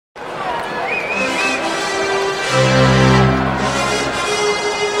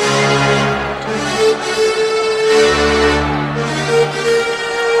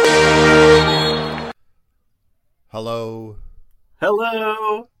Hello.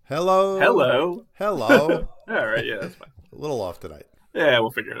 Hello. Hello. Hello. Hello. All right, yeah, that's fine. A little off tonight. Yeah, we'll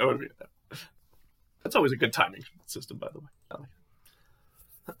figure it out. That's always a good timing system, by the way.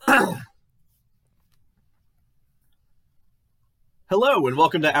 Hello, and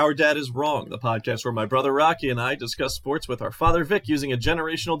welcome to Our Dad is Wrong, the podcast where my brother Rocky and I discuss sports with our father Vic using a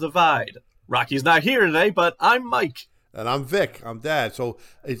generational divide. Rocky's not here today, but I'm Mike. And I'm Vic. I'm Dad. So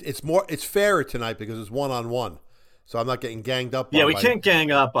it's fairer tonight because it's one-on-one. So I'm not getting ganged up on. Yeah, we can't gang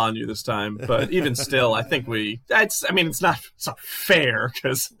up on you this time, but even still, I think it's not fair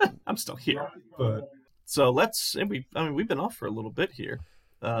because I'm still here. But so we've been off for a little bit here.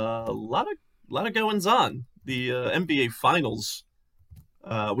 A lot of goings on. The NBA Finals.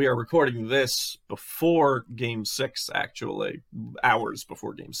 We are recording this before Game 6, actually, hours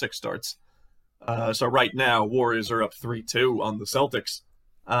before Game 6 starts. So right now, Warriors are up 3-2 on the Celtics.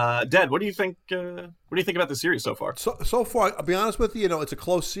 Dad, what do you think? What do you think about the series so far? So far, I'll be honest with you. It's a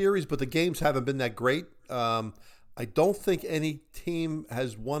close series, but the games haven't been that great. I don't think any team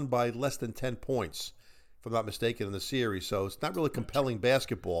has won by less than 10 points, if I'm not mistaken, in the series. So it's not really compelling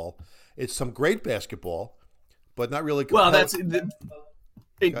basketball. It's some great basketball, but not really compelling.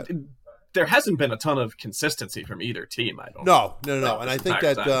 Well, there hasn't been a ton of consistency from either team. I don't. No. And I think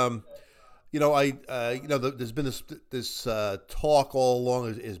that there's been this talk all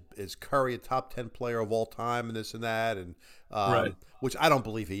along is Curry a top 10 player of all time and this and that, and right. Which I don't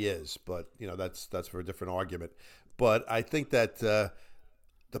believe he is, but that's for a different argument. But I think that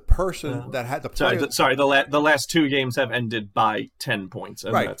the person that had the player, the last two games have ended by 10 points,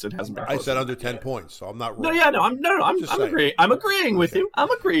 and right. It hasn't been. I said under 10 points, so I'm not wrong. I'm agreeing. I'm agreeing with you. I'm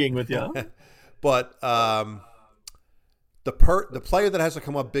agreeing with you. But the player that has to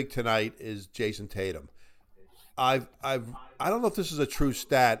come up big tonight is Jason Tatum. I don't know if this is a true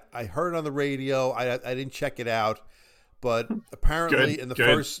stat. I heard it on the radio. I didn't check it out, but apparently in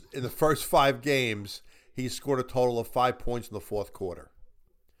the first 5 games, he scored a total of 5 points in the fourth quarter.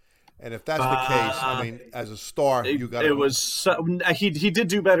 And if that's the case, I mean, as a star, you got to. He did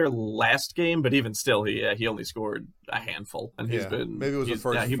do better last game, but even still, he only scored a handful, and he's been maybe it was the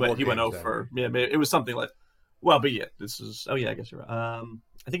first. He went over. Yeah, it was something like. Well, but yeah, this is. Oh yeah, I guess you're right.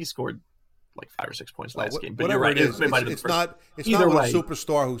 I think he scored like 5 or 6 points last game. But you're right. It's not what a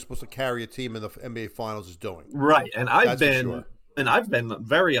superstar who's supposed to carry a team in the NBA Finals is doing. Right, and I've been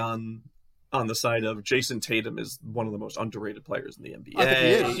very on the side of Jason Tatum is one of the most underrated players in the NBA. I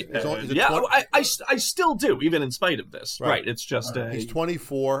think he is. I still do, even in spite of this. Right. It's just he's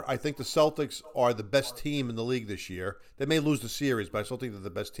 24. I think the Celtics are the best team in the league this year. They may lose the series, but I still think they're the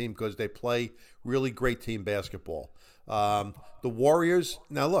best team because they play really great team basketball. The Warriors,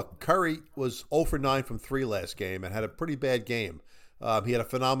 now look, Curry was 0 for 9 from 3 last game and had a pretty bad game. He had a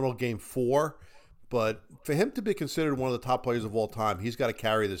phenomenal game 4. But for him to be considered one of the top players of all time, he's got to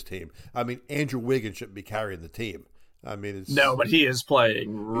carry this team. I mean, Andrew Wiggins shouldn't be carrying the team. I mean, but he is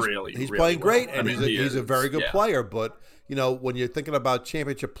playing really. He's really playing great, well. and he's a very good player. But when you're thinking about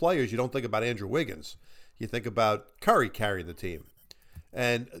championship players, you don't think about Andrew Wiggins. You think about Curry carrying the team,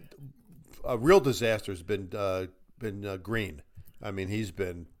 and a real disaster has been Green. I mean, he's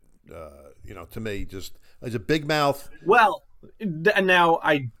been, to me, just as a big mouth. Well, and now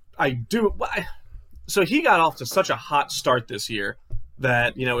I do. So he got off to such a hot start this year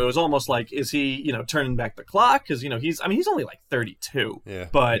that, it was almost like, is he, turning back the clock? Because, he's only like 32. Yeah.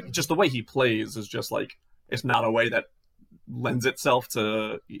 But just the way he plays is just like, it's not a way that lends itself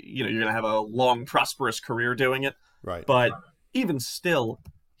to, you're going to have a long, prosperous career doing it. Right. But even still,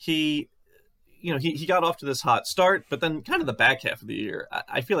 he got off to this hot start, but then kind of the back half of the year,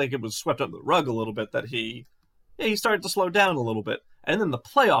 I feel like it was swept under the rug a little bit that he started to slow down a little bit. And then the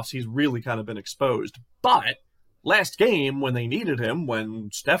playoffs, he's really kind of been exposed. But last game, when they needed him,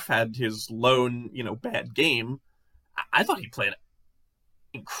 when Steph had his lone, bad game, I thought he played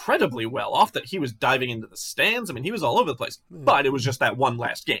incredibly well. Off that he was diving into the stands. I mean, he was all over the place. But it was just that one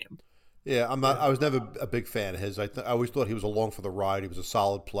last game. Yeah, I was never a big fan of his. I always thought he was along for the ride. He was a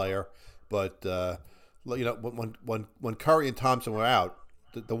solid player. But, when Curry and Thompson were out,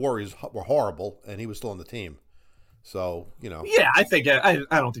 the Warriors were horrible, and he was still on the team. So, Yeah, I think I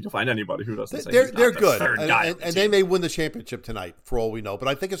don't think you'll find anybody who doesn't say they're good. And they may win the championship tonight, for all we know. But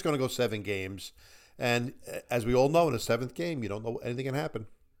I think it's going to go 7 games. And as we all know, in a 7th game, you don't know anything can happen.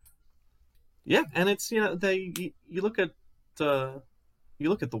 Yeah, and it's, you look at the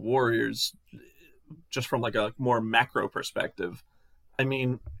Warriors just from like a more macro perspective. I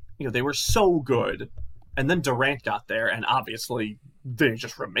mean, they were so good. And then Durant got there, and obviously they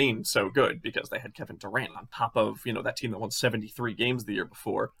just remained so good because they had Kevin Durant on top of, that team that won 73 games the year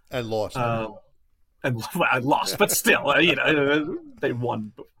before. And lost. and I lost, but still, they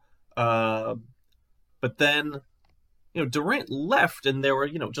won. But then, Durant left, and there were,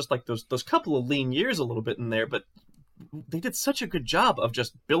 just like those couple of lean years a little bit in there, but they did such a good job of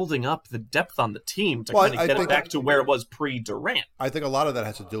just building up the depth on the team to kind of get it back to where it was pre-Durant. I think a lot of that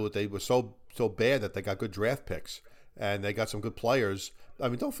has to do with they were so bad that they got good draft picks, and they got some good players. I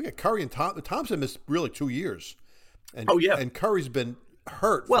mean, don't forget Curry and Thompson missed really 2 years. And, and Curry's been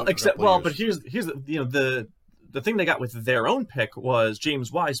hurt. Well, but here's the thing they got with their own pick was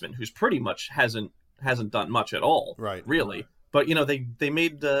James Wiseman, who's pretty much hasn't done much at all, right? Really, but they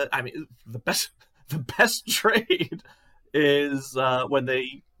made the best trade is when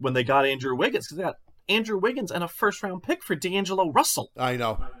they got Andrew Wiggins, because they got Andrew Wiggins and a first-round pick for D'Angelo Russell. I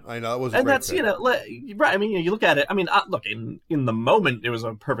know. It was, and that's pick. Right. I mean, you look at it. I mean, look in the moment, it was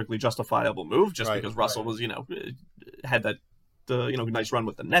a perfectly justifiable move, just because Russell was had that nice run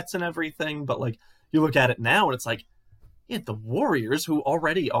with the Nets and everything. But like you look at it now, and it's like, the Warriors, who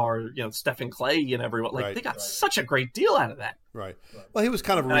already are Steph and Clay and everyone, they got such a great deal out of that. Right. Well, he was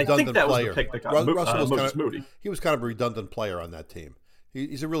kind of a redundant player. Was the pick that got Russell was Moody. He was kind of a redundant player on that team.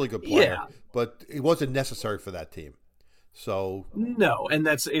 He's a really good player, but it wasn't necessary for that team. So no, and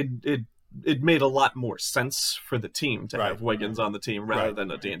that's it. It made a lot more sense for the team to have Wiggins on the team rather than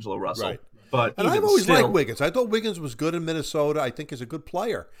a D'Angelo Russell. Right. But I've always liked Wiggins. I thought Wiggins was good in Minnesota. I think he's a good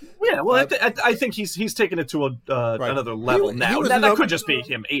player. Yeah, well, I think he's taken it to another level now. That could just be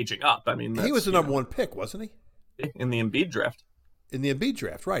him aging up. I mean, he was the number one pick, wasn't he? In the Embiid draft. In the Embiid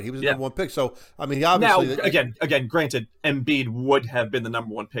draft, right? He was the number one pick. So I mean, he obviously again, granted, Embiid would have been the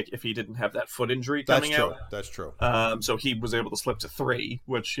number one pick if he didn't have that foot injury coming out. That's true. So he was able to slip to 3,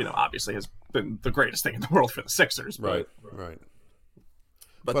 which obviously has been the greatest thing in the world for the Sixers. Right.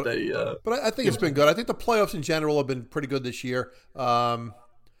 But I think it's been good. I think the playoffs in general have been pretty good this year. I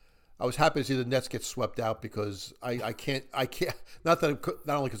was happy to see the Nets get swept out because I can't not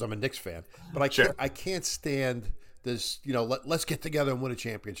only because I'm a Knicks fan, but I can't stand this let's get together and win a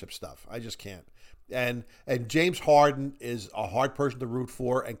championship stuff. I just can't. And James Harden is a hard person to root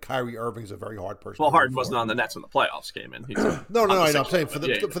for, and Kyrie Irving is a very hard person. Well, to root Harden for. wasn't on the Nets when the playoffs came in. No, I'm saying for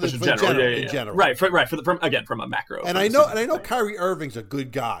the general. Right, from a macro. And I know Kyrie Irving's a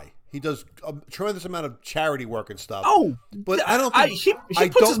good guy. He does a tremendous amount of charity work and stuff. Oh, but I don't think he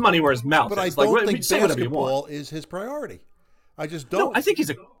puts his money where his mouth is. But I don't think basketball is his priority. I just don't. No, I think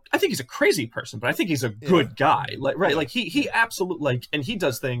he's a crazy person, but I think he's a good guy. Like he absolutely and he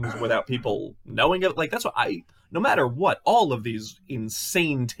does things without people knowing it. Like that's what no matter what, all of these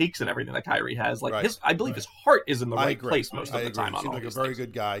insane takes and everything that Kyrie has, I believe his heart is in the right place most of the time. He seems like a very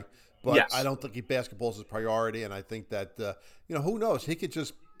good guy, but I don't think basketball is his priority, and I think that who knows, he could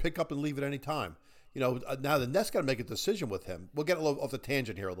just pick up and leave at any time. Now the Nets got to make a decision with him. We'll get a little off the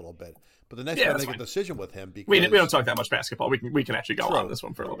tangent here a little bit, but the Nets got to make a decision with him because we don't talk that much basketball. We can actually go on this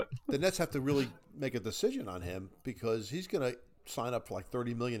one for a little bit. The Nets have to really make a decision on him because he's going to sign up for like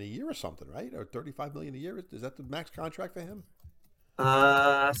 $30 million a year or something, right? Or $35 million a year. Is that the max contract for him?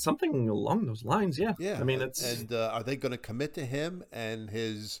 Something along those lines. Yeah. I mean, and are they going to commit to him and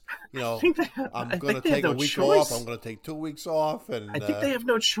his? I'm going to take a week off. I'm going to take 2 weeks off, and I think they have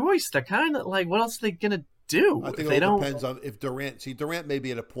no choice. They're kind of like, what else are they going to do? I think it all depends on if Durant. See, Durant may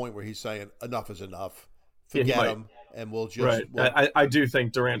be at a point where he's saying enough is enough. Forget him, and we'll just. Right. I do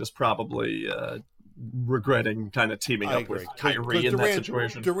think Durant is probably regretting kind of teaming up with Kyrie in that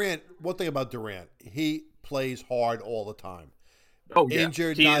situation. One thing about Durant, he plays hard all the time. Oh, yeah.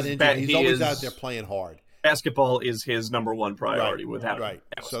 Injured, not injured. He's always out there playing hard. Basketball is his number one priority, without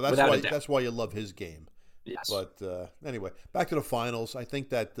So that's why you love his game. Yes. But anyway, back to the finals. I think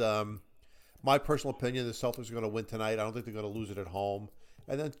that my personal opinion, the Celtics are going to win tonight. I don't think they're going to lose it at home.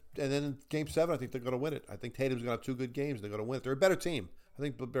 And then in Game 7, I think they're going to win it. I think Tatum's going to have 2 good games. They're going to win it. They're a better team. I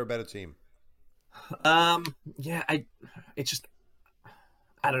think they're a better team. Yeah. I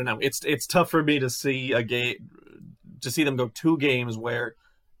don't know. It's tough for me to see a game. To see them go 2 games where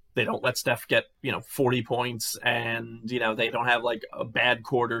they don't let Steph get 40 points and they don't have like a bad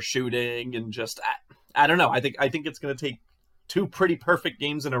quarter shooting and just I don't know. I think it's going to take 2 pretty perfect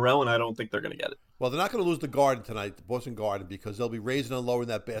games in a row, and I don't think they're going to get it. Well, they're not going to lose the Garden tonight, the Boston Garden, because they'll be raising and lowering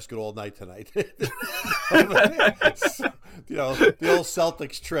that basket all night tonight. The old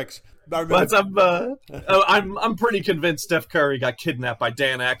Celtics tricks. But I'm pretty convinced Steph Curry got kidnapped by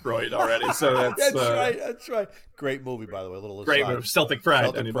Dan Aykroyd already. So that's right. Great movie, by the way. A little great aside. movie, Celtic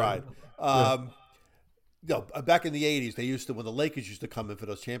Pride. Celtic Pride. Back in the '80s, they used to when the Lakers used to come in for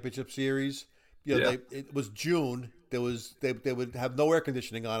those championship series. it was June. They would have no air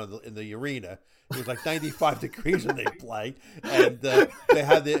conditioning on in the arena. It was like 95 degrees when they play, and they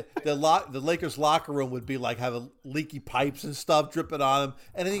had the Lakers locker room would be like having leaky pipes and stuff dripping on them,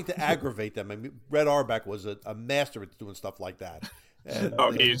 anything to aggravate them. I mean, Red Auerbach was a master at doing stuff like that. And,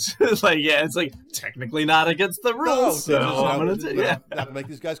 he's like, it's like technically not against the rules. No, so I'm not gonna make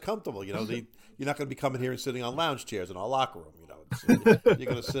these guys comfortable. You're not going to be coming here and sitting on lounge chairs in our locker room. You're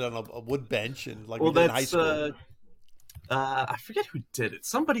going to sit on a wood bench and we did in high school. I forget who did it.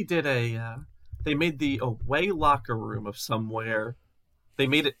 Somebody did they made the away locker room of somewhere. They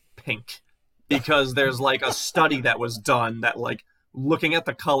made it pink because there's like a study that was done that like looking at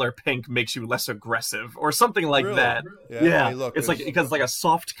the color pink makes you less aggressive or something like that. Yeah. Hey, look, it's like because it's like a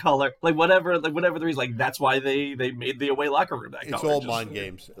soft color, like whatever the reason. Like that's why they made the away locker room that color. It's all mind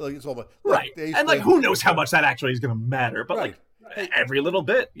games. Like it's all right. And like who knows how much that actually is going to matter? But like every little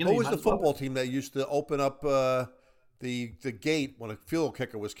bit. What was the football team that used to open up the gate when a field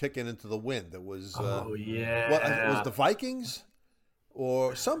kicker was kicking into the wind? It was what was the Vikings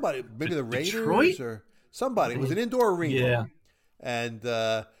or somebody, maybe the Raiders Detroit? Or somebody. It was an indoor arena. Yeah. And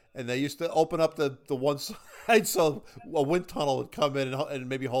they used to open up the one side so a wind tunnel would come in and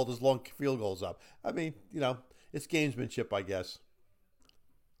maybe hold as long field goals up. I mean, it's gamesmanship, I guess.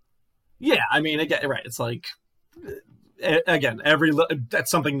 Yeah, I mean, again, right? It's like, again,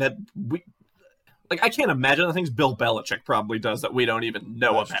 that's something that we. Like, I can't imagine the things Bill Belichick probably does that we don't even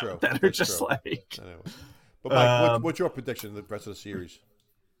know about. True. That are That's just true. like. Anyway. But Mike, what's your prediction of the rest of the series?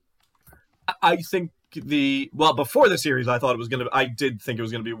 I think before the series, I did think it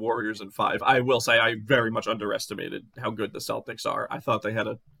was gonna be Warriors in 5. I will say I very much underestimated how good the Celtics are. I thought they had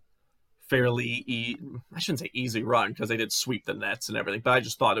a fairly I shouldn't say easy run because they did sweep the Nets and everything, but I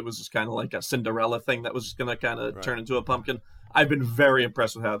just thought it was just kind of like a Cinderella thing that was just gonna kind of turn into a pumpkin. I've been very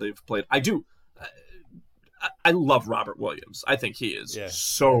impressed with how they've played. I love Robert Williams. I think he is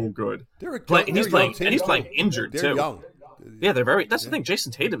so good. He's playing injured they're too. Young. Yeah, they're very. That's the thing.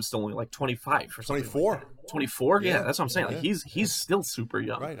 Jason Tatum's still only like 25 or something. 24. Like 24. Yeah, that's what I'm saying. Like he's still super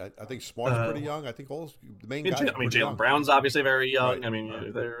young. Right. I think Smart's pretty young. I think all the main guys. I mean, Jaylen Brown's obviously very young. Right. I mean,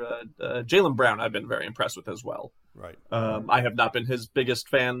 Jaylen Brown. I've been very impressed with as well. Right. I have not been his biggest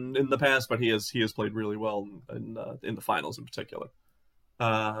fan in the past, but he has played really well in the finals in particular.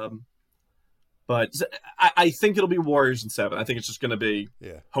 But I think it'll be Warriors in 7. I think it's just going to be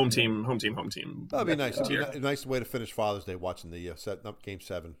home team. That'd be nice. It'd be a nice way to finish Father's Day watching the Game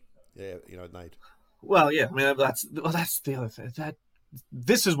 7. Yeah, at night. Well, yeah. I mean, that's the other thing.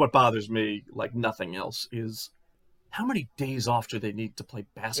 This is what bothers me like nothing else is how many days off do they need to play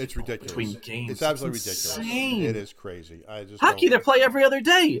basketball? It's ridiculous. Between games. It's absolutely ridiculous. Insane. It is crazy. Hockey, they play every other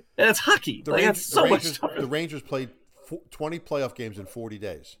day, and it's hockey. The Rangers played 20 playoff games in 40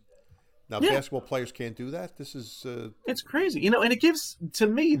 days. Now, basketball players can't do that. This is... It's crazy. And it gives... To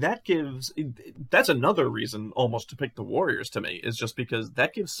me, that's another reason almost to pick the Warriors to me, is just because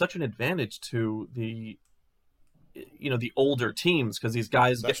that gives such an advantage to the older teams, because these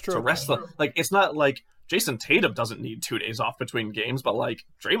guys get to rest. Like, it's not like Jason Tatum doesn't need 2 days off between games, but, like,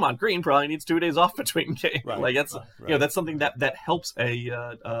 Draymond Green probably needs 2 days off between games. Right. Like, that's that's something that helps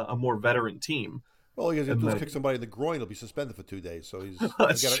a more veteran team. Well, he'll just kick somebody in the groin. He'll be suspended for 2 days, so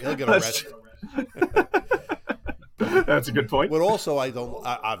he'll get a rest. That's a good point. But also, I don't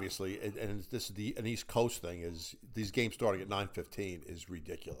obviously, and this is an East Coast thing. Is these games starting at 9:15 is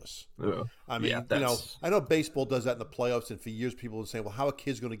ridiculous. I mean, I know baseball does that in the playoffs, and for years people have been saying, "Well, how are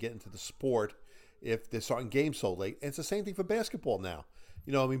kids going to get into the sport if they're starting games so late?" And it's the same thing for basketball now.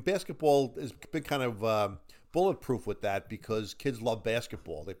 I mean, basketball has been kind of bulletproof with that because kids love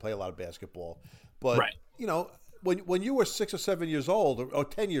basketball. They play a lot of basketball. But, when you were 6 or 7 years old or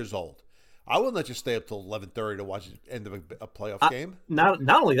 10 years old, I wouldn't let you stay up till 11:30 to watch the end of a playoff game. Not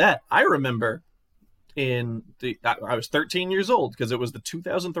only that, I remember I was 13 years old because it was the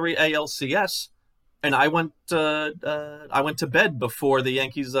 2003 ALCS, and I went to bed before the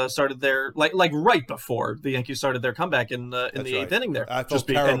Yankees started their like right before the Yankees started their comeback in the 8th inning there. I felt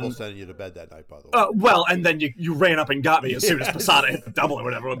terrible sending you to bed that night, by the way. Well, and then you ran up and got me as soon as Posada hit the double or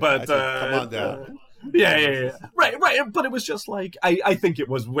whatever. But come on down. Yeah. Right. But it was just like I think it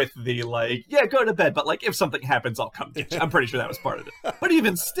was with the go to bed, but like if something happens, I'll come get you. I'm pretty sure that was part of it. But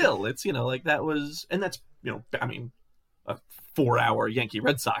even still, it's like that was, and that's I mean, a 4-hour Yankee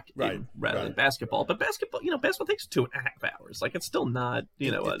Red Sox game rather than basketball. But basketball takes 2.5 hours. Like it's still not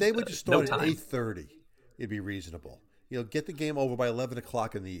if they would just start at 8:30, it'd be reasonable. Get the game over by 11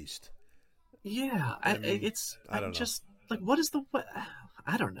 o'clock in the East. Yeah, I don't know. Like what is what?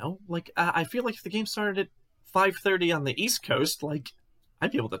 I don't know. Like I feel like if the game started at 5:30 on the East Coast, like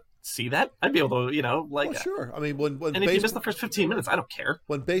I'd be able to see that. I'd be able to, Well, sure. I mean, and if you miss the first 15 minutes, I don't care.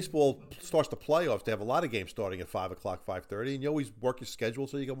 When baseball starts the playoffs, they have a lot of games starting at 5:00, 5:30, and you always work your schedule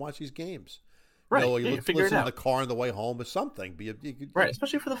so you can watch these games. Right. You figure listen it in out. the car on the way home or something. Right,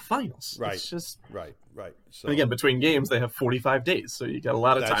 especially for the finals. Right. It's just right. So and again, between games, they have 45 days, so you got a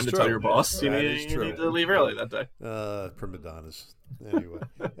lot of time to tell your boss you need to leave early that day. Prima donnas. Anyway,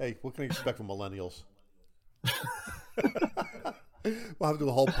 hey, what can you expect from millennials? We'll have to do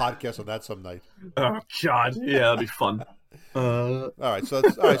a whole podcast on that some night. Oh God, yeah, that'd be fun. All right, so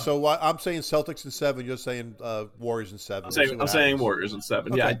I'm saying Celtics in 7. You're saying Warriors in 7. I'm saying Warriors in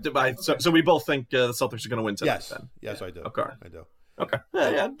 7. Okay. Yeah, so we both think the Celtics are going to win tonight. Yes, I do. Okay, I do. Okay,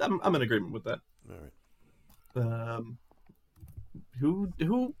 yeah, I'm in agreement with that. All right. Who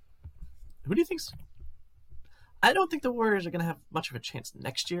do you think's? I don't think the Warriors are going to have much of a chance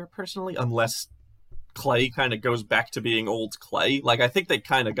next year, personally, unless Clay kind of goes back to being old Clay. Like, I think they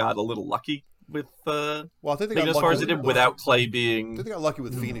kind of got a little lucky with I think they got as far as they did without Clay being. I think they got lucky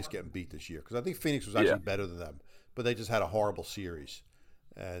with Phoenix getting beat this year, because I think Phoenix was actually better than them, but they just had a horrible series.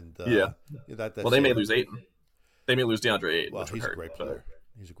 And they may lose Ayton. They may lose DeAndre Ayton. Well, he's a great player.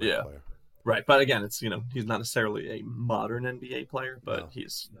 He's a great player. Right, but again, it's he's not necessarily a modern NBA player, but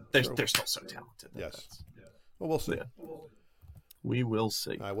they're still so talented. Yes. Well, we'll see. Yeah. We will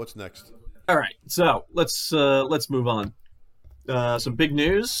see. All right, what's next? All right, so let's move on. Some big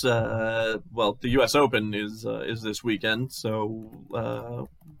news. Well, the U.S. Open is this weekend, so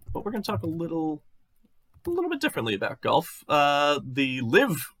but we're going to talk a little bit differently about golf. The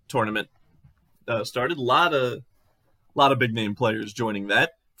LIV tournament started. A lot of big name players joining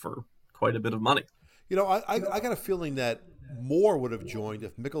that for quite a bit of money. I got a feeling that more would have joined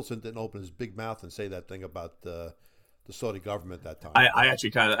if Mickelson didn't open his big mouth and say that thing about the Saudi government that time. I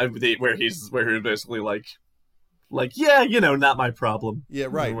actually kind of where he's basically like, not my problem. Yeah,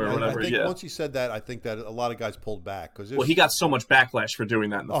 right. I think once he said that, I think that a lot of guys pulled back because he got so much backlash for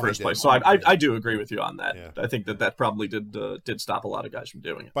doing that in the first place. So I do agree with you on that. Yeah. I think that probably did stop a lot of guys from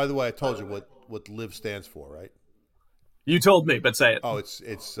doing it. By the way, I told you what LIV stands for, right? You told me, but say it. Oh,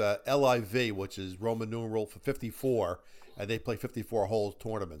 it's LIV, which is Roman numeral for 54, and they play 54-hole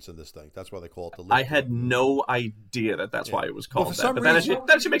tournaments in this thing. That's why they call it the LIV. I had no idea that's why it was called that. But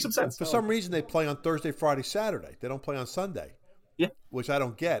that should make some sense. For some reason, they play on Thursday, Friday, Saturday. They don't play on Sunday. Yeah. Which I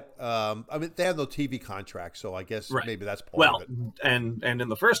don't get. I mean, they have no TV contract, so I guess maybe that's part of it. And in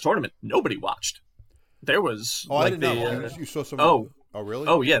the first tournament, nobody watched. There was. Oh, I didn't know. You saw some. Oh, really?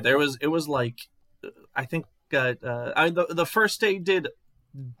 Oh, yeah. It was like, I think. The first day did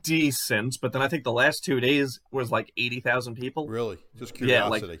decent, but then I think the last 2 days was like 80,000 people. Really? Just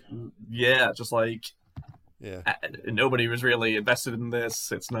curiosity. Nobody was really invested in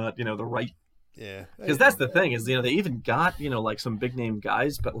this. It's not, the right. Yeah. Because that's the thing is, they even got, like some big name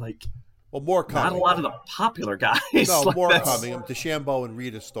guys, but like. Well, more coming. Not a lot of the popular guys. No, more coming. DeChambeau and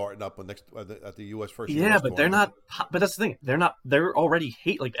Reed is starting up at the U.S. first. Yeah, but they're not. But that's the thing. They're not. They're already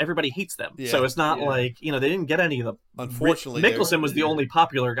everybody hates them. Yeah. So it's not like they didn't get any of the. Unfortunately, Mickelson was the only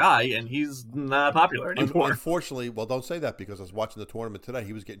popular guy, and he's not popular anymore. Unfortunately, well, don't say that because I was watching the tournament today.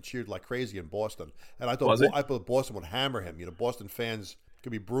 He was getting cheered like crazy in Boston, and I thought Boston would hammer him. Boston fans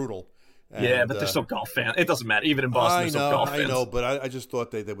could be brutal. And, but they're still golf fans. It doesn't matter. Even in Boston, they're still golf fans. I know, but I just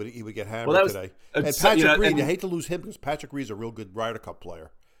thought he would get hammered today. And Patrick Reed, you hate to lose him because Patrick Reed's a real good Ryder Cup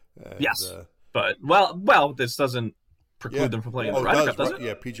player. And, yes, but this doesn't preclude them from playing the Ryder Cup, does it?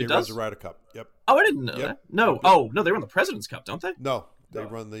 Yeah, PJ runs the Ryder Cup. Yep. Oh, I didn't know that. No. No, they run the President's Cup, don't they? No, they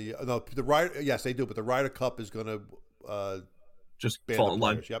run the Ryder. Yes, they do, but the Ryder Cup is going to just fall in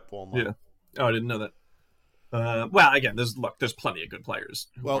line. Players. Yep, fall in line. Yeah. Oh, I didn't know that. Well, again, there's plenty of good players.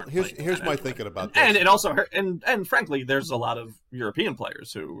 Well, here's my thinking about this, and it also hurt. And frankly, there's a lot of European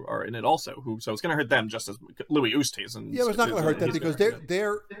players who are in it also. So it's going to hurt them just as Louis Oosthuizen. Yeah, but it's not going to hurt them because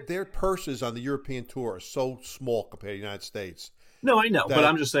their purses on the European tour are so small compared to the United States. No, I know, but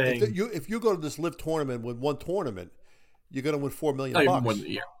I'm just saying, if you go to this LIV tournament with one tournament, you're going to win $4 million. You win a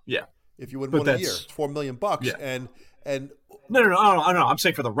year, yeah. If you win one a year, it's $4 million. Yeah. And No. I'm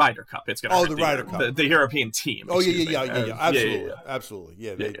saying for the Ryder Cup, it's going to. Oh, the Ryder Cup, the European team. Oh yeah, absolutely.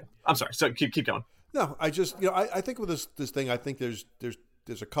 Yeah. I'm sorry. So keep going. No, I just I think with this thing, I think there's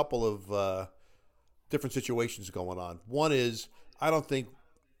a couple of different situations going on. One is I don't think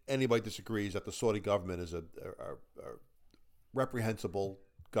anybody disagrees that the Saudi government is a reprehensible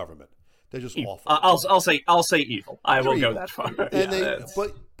government. They're just awful. I'll say evil. I won't go that far. And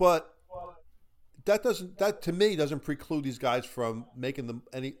but. That to me doesn't preclude these guys from making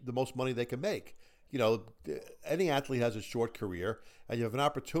the most money they can make. Any athlete has a short career, and you have an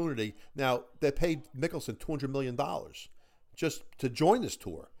opportunity. Now they paid Mickelson $200 million just to join this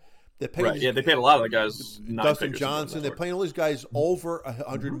tour. They're paying Right. Yeah, they paid a lot of the guys. Dustin Johnson. They're paying all these guys over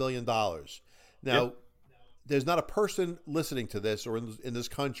 $100 million. Now, there's not a person listening to this or in this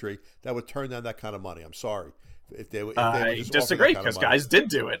country that would turn down that kind of money. I'm sorry. If they I disagree, because guys did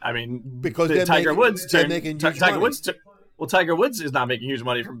do it. I mean, because Tiger Woods Well, Tiger Woods is not making huge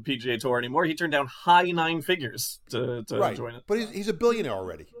money from the PGA Tour anymore. He turned down high nine figures to join it. But he's a billionaire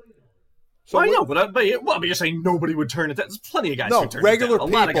already. So I know, but you're saying nobody would turn it down. There's plenty of guys who turn regular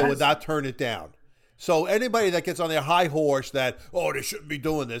it down. people would not turn it down. So anybody that gets on their high horse that, they shouldn't be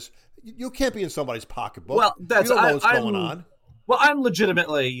doing this, you can't be in somebody's pocketbook. Well, you don't know what's going on. Well, I'm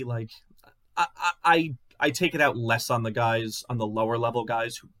legitimately, I take it out less on the guys, on the lower level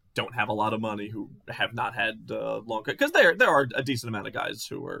guys who don't have a lot of money, who have not had long, because there are a decent amount of guys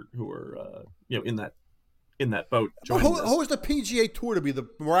who are in that boat. Who is the PGA Tour to be the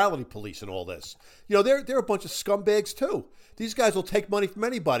morality police in all this? They're a bunch of scumbags too. These guys will take money from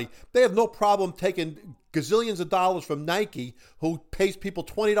anybody. They have no problem taking gazillions of dollars from Nike, who pays people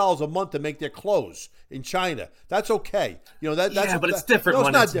 $20 a month to make their clothes in China. That's okay. But it's different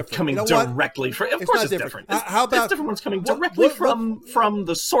when it's different. Coming directly from. Of course, it's different. How about it's different when it's coming directly from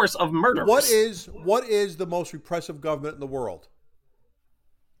the source of murder? What is the most repressive government in the world?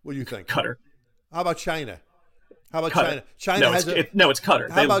 What do you think? Qatar. How about China? How about Qatar. China? It's Qatar.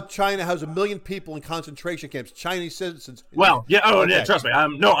 How about China has 1 million people in concentration camps? Chinese citizens. Well, yeah. Oh, okay. Yeah. Trust me.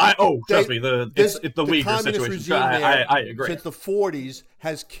 Trust me. It's the Uyghur situation. I agree. Since the 40s,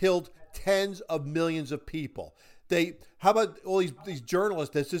 has killed tens of millions of people. How about all these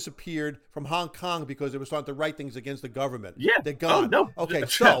journalists that disappeared from Hong Kong because they were starting to write things against the government? Yeah, they're gone. Oh, no. Okay,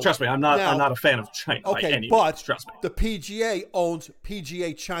 trust me. I'm not a fan of China. Okay, but trust me. The PGA owns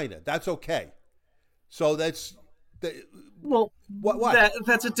PGA China. That's okay. So that's. What?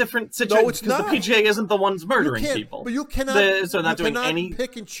 That's a different situation. No, it's not. The PGA isn't the ones murdering people. But you cannot. So not doing any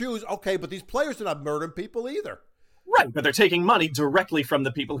pick and choose. Okay, but these players are not murdering people either. Right, but they're taking money directly from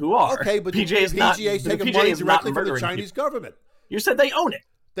the people who are. Okay, but PGA is taking money directly from the Chinese government. You said they own it.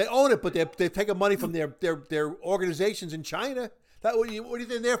 They own it, but they've taken money from their organizations in China. What are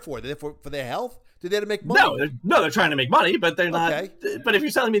you there for? They're there for their health? They're there to make money? No, they're trying to make money, but they're not. Okay. But if you're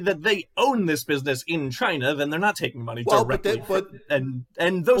telling me that they own this business in China, then they're not taking money directly. And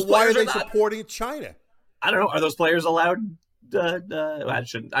those players are they supporting China? I don't know. Are those players allowed? I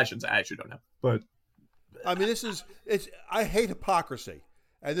shouldn't. I actually don't know. But I mean, I hate hypocrisy,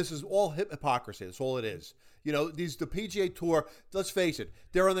 and this is all hypocrisy. That's all it is. The PGA Tour. Let's face it,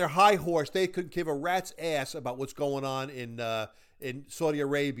 they're on their high horse. They couldn't give a rat's ass about what's going on in Saudi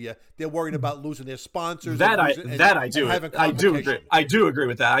Arabia. They're worried about losing their sponsors. I do agree. I do agree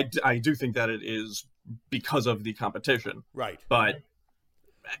with that. I do think that it is because of the competition. Right. But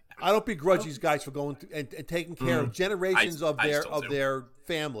I don't begrudge these guys for going and taking care of generations of their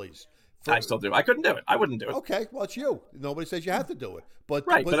families. I still do. I couldn't do it. I wouldn't do it. Okay, well, it's you. Nobody says you have to do it. But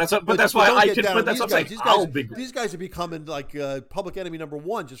that's why I can. But that's what I'm saying. These guys are becoming like public enemy number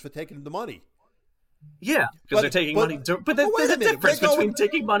one just for taking the money. Yeah, because they're taking money. But there's a difference between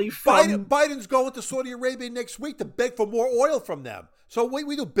taking money from. Biden's going to Saudi Arabia next week to beg for more oil from them. So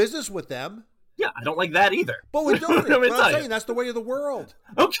we do business with them. Yeah, I don't like that either. But we're doing it. But I'm saying that's the way of the world.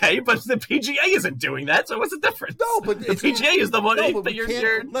 Okay, but the PGA isn't doing that, so what's the difference? No, but the PGA is the one.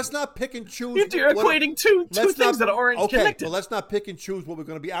 Let's not pick and choose. You're equating two things that aren't connected. Well, let's not pick and choose what we're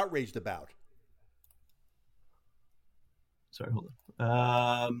going to be outraged about. Sorry, hold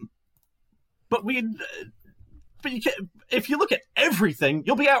on. But you can't. If you look at everything,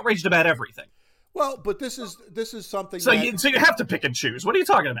 you'll be outraged about everything. Well, but this is something. So you have to pick and choose. What are you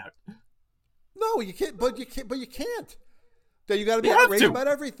talking about? No, you can't. But you can't. Then you got to be outraged about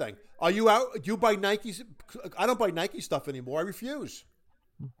everything. Are you out? Do you buy Nikes? I don't buy Nike stuff anymore. I refuse.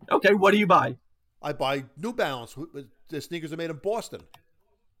 Okay, what do you buy? I buy New Balance. The sneakers are made in Boston.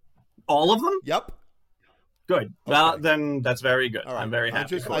 All of them? Yep. Good. Okay. Well, then that's very good. Right. I'm very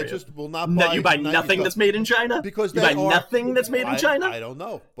happy for you. I just will not buy. You buy nothing that's made in China? Because you buy nothing that's made in China? I don't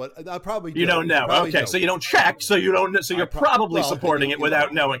know, but I probably do. You don't know. Okay, so you don't check. So you don't. So you're probably supporting it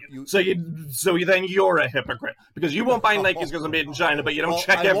without knowing it. So then you're a hypocrite because you won't buy Nikes because they're made in China, but you don't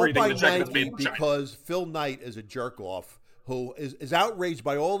check everything to check that's made in China. Because Phil Knight is a jerk off who is outraged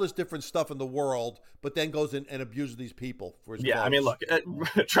by all this different stuff in the world, but then goes in and abuses these people for his clothes. I mean, look,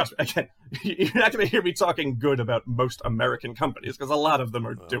 trust me, again, you're not going to hear me talking good about most American companies because a lot of them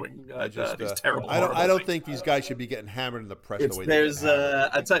are doing these terrible. I don't think these guys should be getting hammered in the press the way there's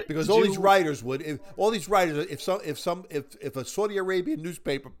because all these writers would. If a Saudi Arabian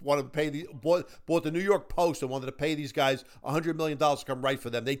newspaper wanted to pay bought the New York Post and wanted to pay these guys $100 million to come write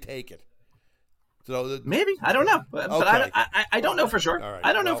for them, they take it. So maybe, I don't know, but okay. I don't know for sure. All right.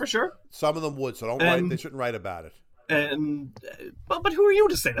 I don't know for sure. Some of them would, so don't write. They shouldn't write about it. And but who are you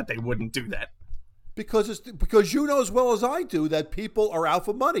to say that they wouldn't do that? Because you know as well as I do that people are out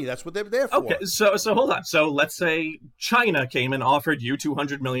for money. That's what they're there for. Okay, so hold on. So let's say China came and offered you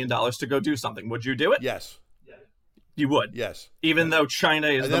 $200 million to go do something. Would you do it? Yes. You would? Yes. Even though China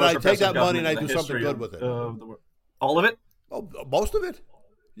is and the then most I take that money government and I in do the something history good with it. All of it? Oh, most of it.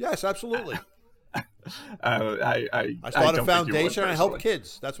 Yes, absolutely. I start don't a foundation and I help personally.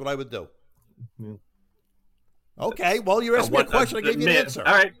 kids. That's what I would do. Yeah. Okay, well, you asked me a question. I gave you an answer.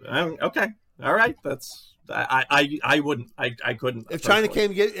 All right. Okay. All right. That's I wouldn't. I couldn't. If China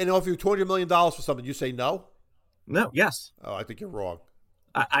came and offered you $200 million for something, you say no? No. Yes. Oh, I think you're wrong.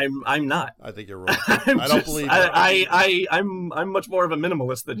 I'm not. I think you're wrong. I don't believe it. I'm much more of a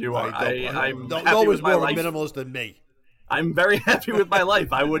minimalist than you are. I'm no happy is with my more life. of a minimalist than me. I'm very happy with my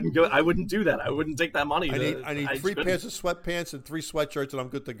life. I wouldn't do that. I wouldn't take that money. I need 3 pairs of sweatpants and 3 sweatshirts, and I'm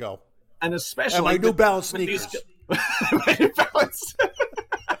good to go. And especially and my New Balance sneakers. My New Balance.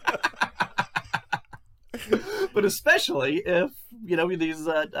 But especially if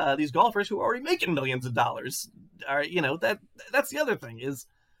these golfers who are already making millions of dollars are that's the other thing is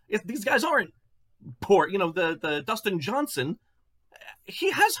if these guys aren't poor. The Dustin Johnson,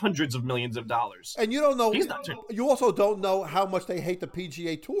 he has hundreds of millions of dollars, and you don't know. He's not. You also don't know how much they hate the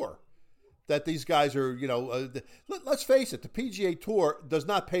PGA Tour. That these guys are, let's face it, the PGA Tour does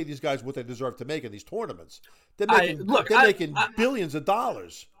not pay these guys what they deserve to make in these tournaments. They're making billions of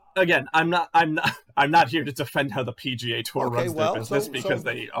dollars. Again, I'm not here to defend how the PGA Tour runs their business because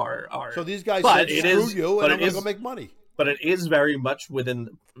they are. So these guys said, screw you, and I'm going to go make money. But it is very much within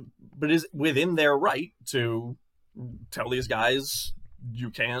their right to tell these guys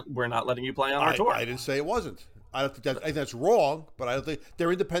we're not letting you play on our tour. I didn't say it wasn't. I think that's wrong, but I don't think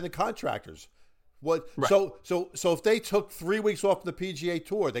they're independent contractors. What? Right. So if they took 3 weeks off the PGA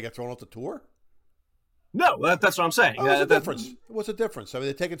Tour, they get thrown off the tour? No, that's what I'm saying. What's the difference? What's the difference? I mean,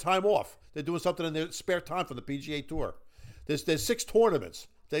 they're taking time off. They're doing something in their spare time from the PGA Tour. There's 6 tournaments.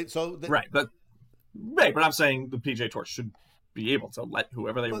 Right, but I'm saying the PGA Tour should be able to let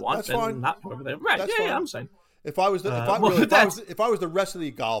whoever they want and fine. not whoever they right. That's yeah, fine. I'm saying. If I was the rest of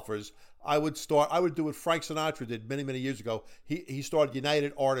the golfers, I would do what Frank Sinatra did many years ago. He started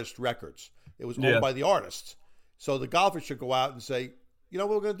United Artists Records. It was owned by the artists. So the golfers should go out and say, you know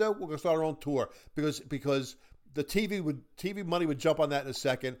what we're going to do? We're going to start our own tour because the TV money would jump on that in a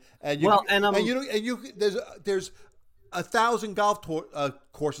second. And there's 1,000 golf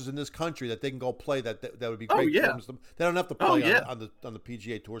courses in this country that they can go play that would be great. They don't have to play on the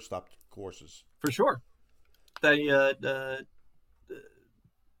PGA Tour stop courses for sure. I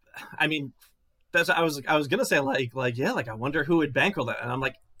mean, that's I was gonna say I wonder who would bankroll that, and I'm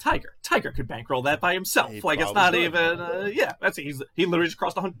like Tiger could bankroll that by himself. It's not even he literally just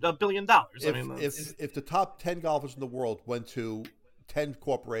crossed $100 billion. If the top 10 golfers in the world went to 10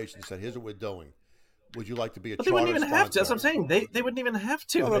 corporations and said, "Here's what we're doing," would you like to be a charter sponsor? They wouldn't even have to. That's what I'm saying. They wouldn't even have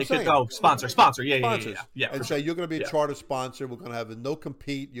to. They could go sponsor. Yeah. And say you're going to be a charter sponsor. We're going to have a no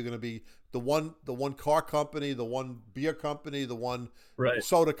compete. You're going to be the one car company, the one beer company, the one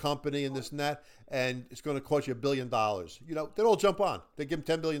soda company, and this and that. And it's going to cost you $1 billion. They'd all jump on. They give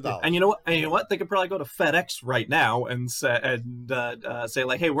them $10 billion. And you know what? They could probably go to FedEx right now and say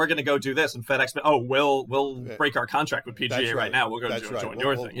like, hey, we're going to go do this, and FedEx, we'll break our contract with PGA right now. We'll go join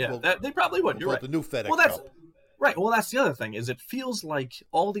your thing. Yeah, they probably would. You're right. The new FedEx. Well, that's right. Well, that's the other thing is it feels like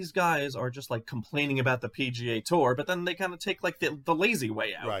all these guys are just like complaining about the PGA Tour, but then they kind of take like the lazy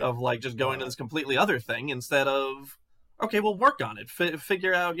way out of like just going to this completely other thing instead of. Okay, we'll work on it.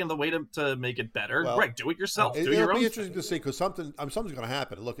 Figure out the way to make it better. Do it yourself. It'll be interesting to see because something's going to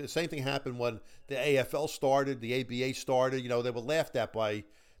happen. Look, the same thing happened when the AFL started, the ABA started. They were laughed at by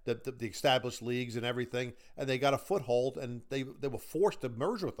the established leagues and everything, and they got a foothold, and they were forced to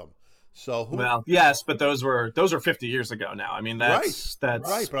merge with them. So yes, but those were 50 years ago now. I mean that's been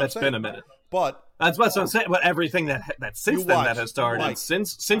a minute. But that's what I'm saying. But everything that since then that has started,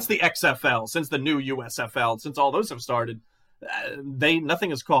 since the XFL, since the new USFL, since all those have started, nothing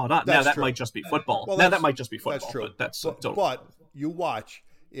has caught on. Now that might just be football. That might just be football. That's true. But you watch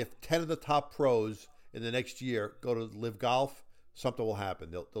if 10 of the top pros in the next year go to LIV Golf, something will happen.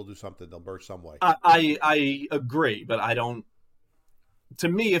 They'll do something. They'll merge some way. I agree, but I don't. To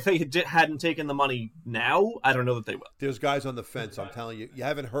me, if they hadn't taken the money now, I don't know that they will. There's guys on the fence. I'm telling you, you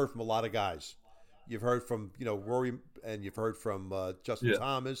haven't heard from a lot of guys. You've heard from Rory, and you've heard from Justin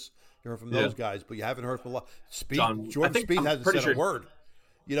Thomas. You heard from those guys, but you haven't heard from a lot. Jordan Spieth hasn't said a word.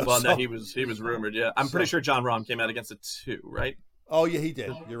 No, he was rumored. Yeah, I'm pretty sure John Rahm came out against it too, right? Oh yeah, he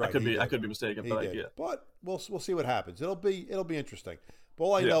did. You're right. I could be mistaken, but yeah. But we'll see what happens. It'll be interesting. But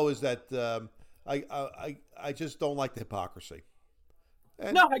all I know is that I just don't like the hypocrisy.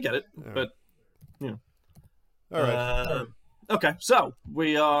 And, no, I get it, but all right. Okay, so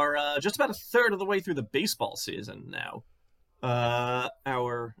we are just about a third of the way through the baseball season now.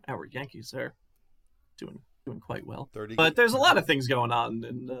 Our Yankees are doing quite well, but there's a lot of things going on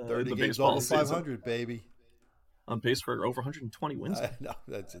in 30 the games baseball over season. 500, baby. On pace for over 120 wins. No,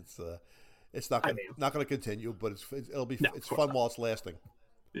 it's not going to continue, but it'll be it's fun while it's lasting.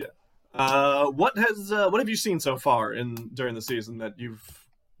 Yeah. What have you seen so far during the season that you've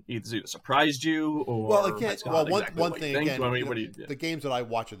either surprised you or one thing again, the games that I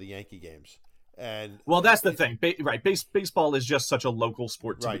watch are the Yankee games. And that's the thing, right? Baseball is just such a local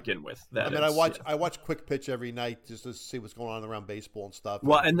sport to begin with. I watch Quick Pitch every night just to see what's going on around baseball and stuff.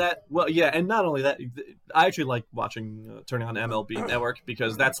 And not only that, I actually like watching turning on MLB Network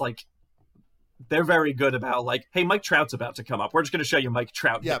because that's like they're very good about like, hey, Mike Trout's about to come up. We're just going to show you Mike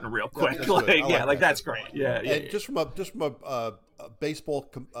Trout hitting real quick. That's great. Yeah. Just from a baseball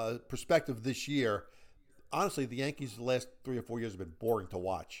perspective this year, honestly, the Yankees the last 3 or 4 years have been boring to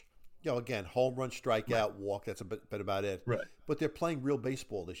watch. Again, home run, strikeout, walk. That's a bit about it. Right. But they're playing real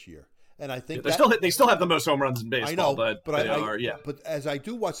baseball this year, and I think they still have the most home runs in baseball. I know, but But as I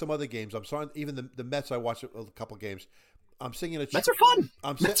do watch some other games, I'm sorry. Even the Mets, I watched a couple games. I'm seeing Mets are fun.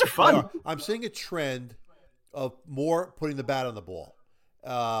 Mets are fun. I'm seeing a trend of more putting the bat on the ball,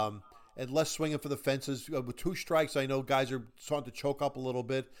 and less swinging for the fences. With 2 strikes, I know guys are starting to choke up a little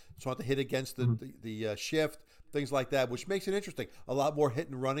bit, starting to hit against the shift. Things like that, which makes it interesting. A lot more hit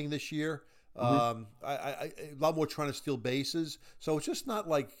and running this year. A lot more trying to steal bases. So it's just not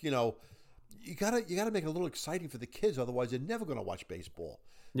like you gotta make it a little exciting for the kids. Otherwise, they're never going to watch baseball.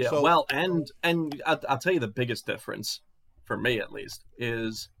 Yeah. And I'll tell you the biggest difference for me at least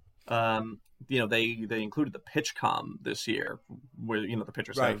is they included the pitch comm this year, where the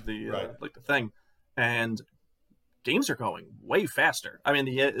pitchers have the like the thing, and games are going way faster. I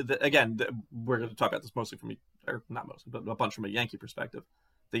mean, we're going to talk about this mostly or not mostly, but a bunch from a Yankee perspective.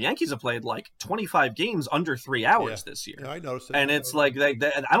 The Yankees have played like 25 games under 3 hours this year. Yeah, I noticed it. And it's like, I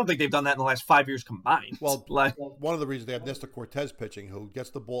don't think they've done that in the last 5 years combined. Well, one of the reasons they have Nestor Cortez pitching, who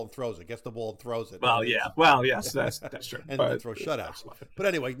gets the ball and throws it, Well, yeah. Well, yes, that's true. And they throw shutouts. But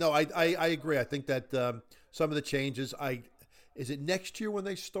anyway, no, I agree. I think that some of the changes, is it next year when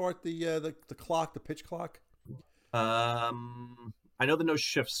they start the clock, the pitch clock? I know the no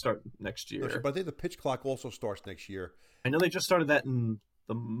shifts start next year, but I think the pitch clock also starts next year. I know they just started that in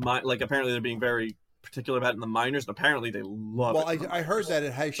apparently they're being very particular about it in the minors, and apparently they love it. Well, I heard that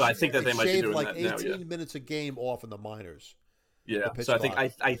it has. So I think that they might be doing like that 18 minutes a game off in the minors. Yeah, so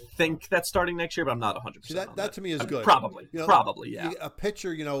I think that's starting next year, but I'm not 100%. See, that to me is good. Probably, yeah. A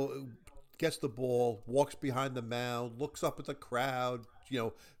pitcher, gets the ball, walks behind the mound, looks up at the crowd,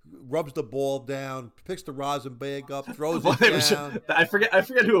 rubs the ball down, picks the rosin bag up, throws it down. I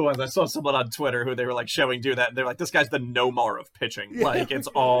forget who it was. I saw someone on Twitter who they were like showing do that. They're like, this guy's the Nomar of pitching. Yeah. Like it's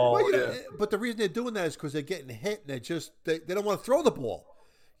all. Well, but the reason they're doing that is because they're getting hit and they don't want to throw the ball.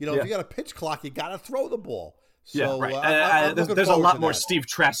 If you got a pitch clock, you got to throw the ball. So, right. There's a lot more Steve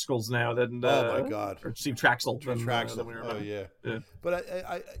Traskels now than oh my God, or Steve Traxel. Oh yeah. But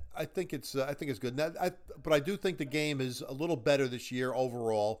I think it's good. But I do think the game is a little better this year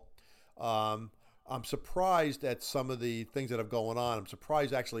overall. I'm surprised at some of the things that have going on. I'm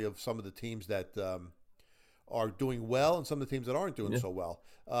surprised actually of some of the teams that are doing well and some of the teams that aren't doing so well.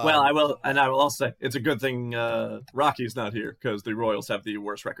 I will also say it's a good thing Rocky's not here because the Royals have the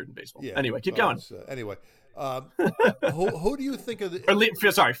worst record in baseball. Yeah. Anyway, keep going. Who do you think of the?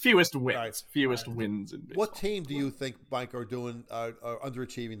 Fewest wins. Right. Fewest wins in baseball. What team do you think, Mike, are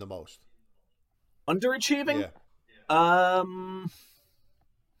underachieving the most? Underachieving? Yeah. I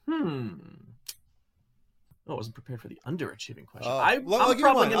wasn't prepared for the underachieving question. I'm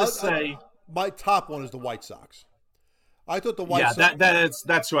probably going to say my top one is the White Sox. I thought the White Sox.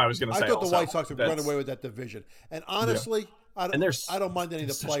 That's who I was going to say. I thought the White Sox would run away with that division. And honestly, I don't mind any of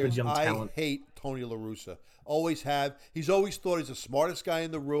the players. I hate Tony La Russa. Always have. He's always thought he's the smartest guy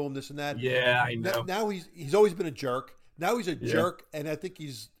in the room. This and that. Yeah, I know. Now he's always been a jerk. Now he's a jerk, and I think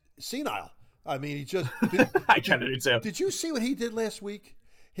he's senile. I mean, he just. I kind of do too. Did you see what he did last week?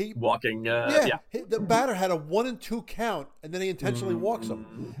 Walking. The batter had a 1-2 count, and then he intentionally walks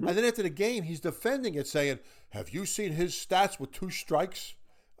him. And then after the game, he's defending it, saying, "Have you seen his stats with 2 strikes?"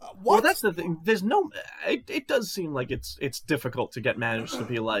 What? Well, that's the thing. There's no. It does seem like it's difficult to get managers to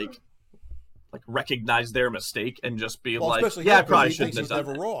be like recognize their mistake and just be I probably shouldn't have done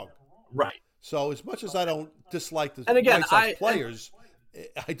never that. Wrong. Right. So as much as I don't dislike the And again, White Sox players,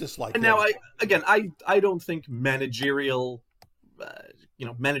 I dislike them. Now, I don't think managerial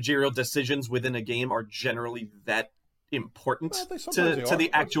decisions within a game are generally that important to the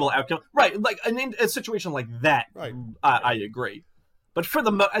actual outcome. Right, like in a situation like that, right. I agree. But for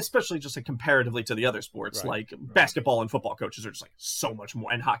especially just comparatively to the other sports, like basketball and football coaches are just like so much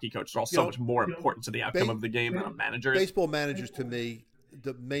more, and hockey coaches are all so much more important to the outcome of the game than a manager is. Baseball managers, to me,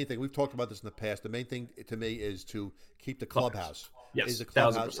 the main thing, we've talked about this in the past, the main thing to me is to keep the clubhouse. Yes, is the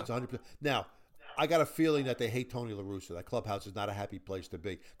clubhouse. It's 100%. Now, I got a feeling that they hate Tony La Russa. That clubhouse is not a happy place to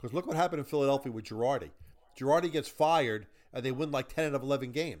be. Because look what happened in Philadelphia with Girardi. Girardi gets fired, and they win like 10 out of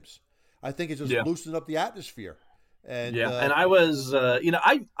 11 games. I think it's just loosening up the atmosphere. And and I was,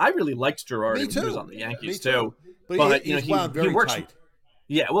 I really liked Girardi when he was on the Yankees too. But he's wound very tight.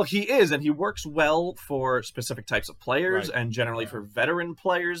 Yeah, well, he is, and he works well for specific types of players, and generally for veteran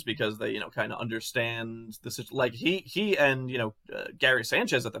players because they, kind of understand the like he and Gary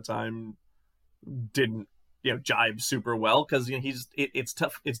Sanchez at the time didn't jibe super well because it's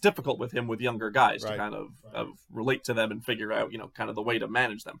tough. It's difficult with him with younger guys to kind of relate to them and figure out kind of the way to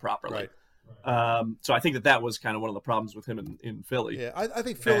manage them properly. Right. So I think that was kind of one of the problems with him in Philly. Yeah, I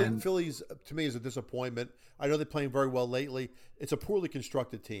think Philly's to me is a disappointment. I know they're playing very well lately. It's a poorly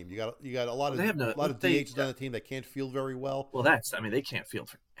constructed team. You got a lot of DHs on the team that can't field very well. Well, they can't field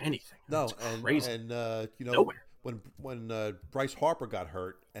for anything. No, it's crazy. And nowhere. When Bryce Harper got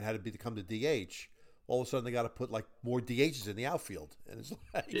hurt and had to become the DH, all of a sudden they got to put like more DHs in the outfield, and it's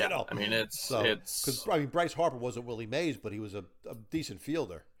like it's Bryce Harper wasn't Willie Mays, but he was a decent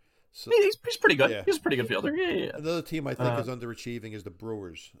fielder. So, he's pretty good. Yeah. He's a pretty good fielder. Yeah. Another team I think is underachieving is the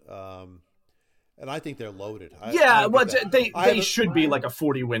Brewers, and I think they're loaded. They should be like a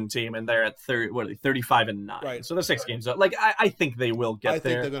 40-win team, and they're at 35-9. Right. So they're 6 games up. Like I think they will get there. I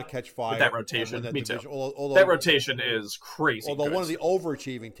think they're going to catch fire with that rotation. Me division. too. Although, that rotation is crazy. Although one of the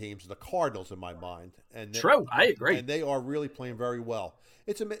overachieving teams, the Cardinals, in my mind, and true, I agree, and they are really playing very well.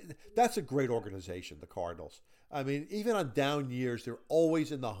 That's a great organization, the Cardinals. I mean, even on down years, they're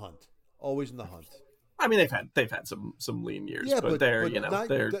always in the hunt. Always in the hunt. I mean, they've had some lean years, but they're good.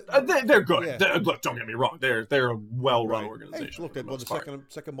 Yeah. Look, don't get me wrong, they're a well-run organization. Hey, look, they won the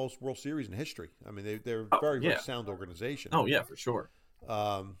second most World Series in history. I mean, they're a very sound organization. Oh yeah, for sure.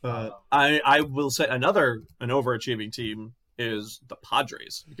 I will say an overachieving team is the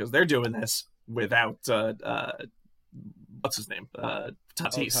Padres because they're doing this without what's his name, Tatis.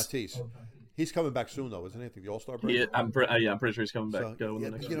 Tatis. He's coming back soon, though, isn't he? I think the All-Star break. Yeah, I'm pretty sure he's coming back in the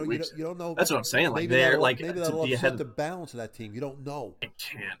next few weeks. You don't know. That's what I'm saying. Like maybe that'll upset the balance of that team. You don't know. It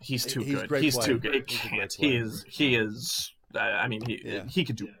can't. He's too good. He's too good. It can't. He is. I mean, he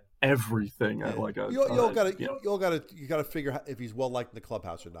could do everything. Yeah. You got to figure out if he's well liked in the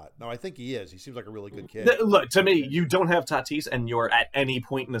clubhouse or not. No, I think he is. He seems like a really good kid. Look, to me, you don't have Tatis, and you're at any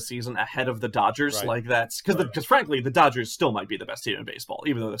point in the season ahead of the Dodgers. Right. Like that's because frankly, the Dodgers still might be the best team in baseball,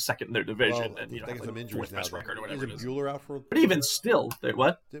 even though they're second in their division. Well, and they got some injuries now. Record or whatever. Isn't Bueller out for? But even still,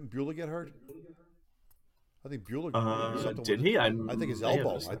 what? Didn't Bueller get hurt? I think Bueller. Did he? I think his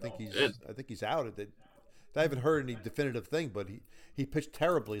elbow. I think he's out. I haven't heard any definitive thing, but he pitched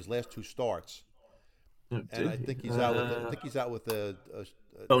terribly his last 2 starts, and I think he's out with the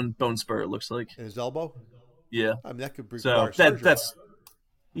bone spur. It looks like in his elbow. Yeah, I mean that could require surgery.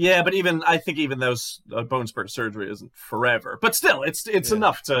 But I think those bone spur surgery isn't forever. But still, it's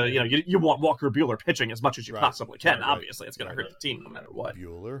enough to you want Walker Bueller pitching as much as you possibly can. Obviously, it's going to hurt the team no matter what.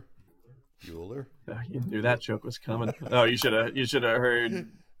 Bueller. You knew that joke was coming. Oh, you should have heard.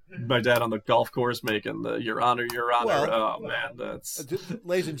 My dad on the golf course making the Your Honor. Well, oh man, that's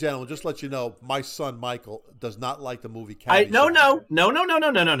ladies and gentlemen. Just to let you know, my son Michael does not like the movie Caddyshack. No.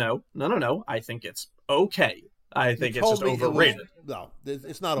 I think it's okay. I think it's just overrated.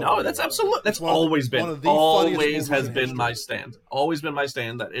 It's not. No, that's absolutely. That's always been. Always has been my stand. Always been my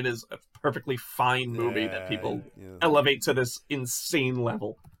stand that it is a perfectly fine movie that people elevate to this insane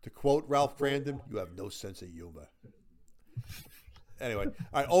level. To quote Ralph Crandon, "You have no sense of humor." Anyway,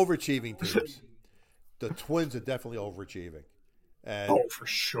 all right, overachieving teams. The Twins are definitely overachieving. And, for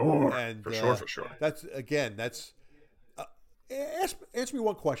sure. And for sure. That's answer me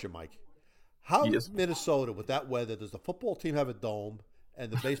one question, Mike. How does Minnesota, with that weather, does the football team have a dome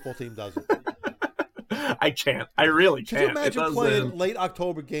and the baseball team doesn't? I can't. I really can't. Can you imagine playing late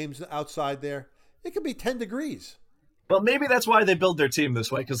October games outside there? It could be 10 degrees. Well, maybe that's why they build their team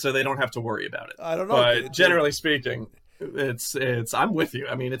this way, so they don't have to worry about it. I don't know. But generally speaking, it's. I'm with you.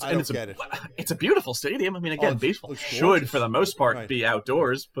 I mean, it's a beautiful stadium. I mean, again, baseball should, for the most part, be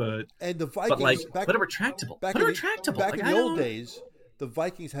outdoors, but the Vikings, put a retractable. Back in the old days, the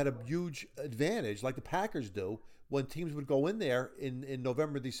Vikings had a huge advantage, like the Packers do, when teams would go in there in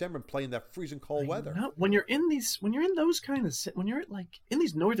November, December, and play in that freezing cold weather. When you're in those kind of, when you're like in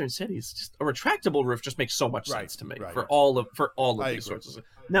these northern cities, just a retractable roof just makes so much sense to me for all of these sorts of.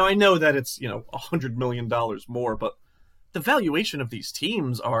 Now I know that it's $100 million more, but the valuation of these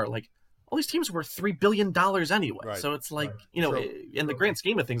teams are like all these teams were $3 billion anyway. Right. So it's like in the grand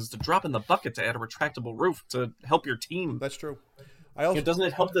scheme of things, it's a drop in the bucket to add a retractable roof to help your team. That's true. Doesn't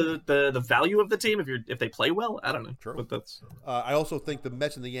it help the value of the team if they play well? I don't know. True. But that's. I also think the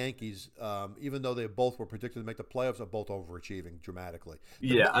Mets and the Yankees, even though they both were predicted to make the playoffs, are both overachieving dramatically.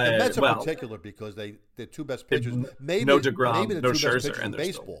 The Mets in particular because they're two best pitchers. Maybe no DeGrom, maybe the no two Scherzer, best pitchers and in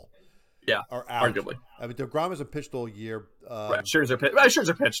baseball. Are out. Arguably. I mean, DeGrom hasn't pitched all year. Right. Scherzer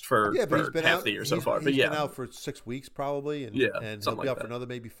pitched for half the year so far. But he's been out for 6 weeks probably, and he'll be out for another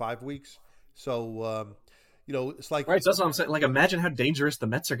maybe 5 weeks. So. It's like right. So that's what I'm saying. Like, imagine how dangerous the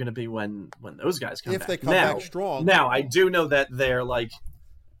Mets are going to be when those guys come back. If they come back strong. Now, I do know that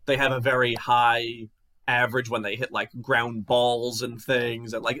they have a very high average when they hit like ground balls and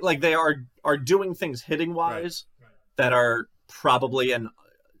things, and like they are doing things hitting wise that are probably at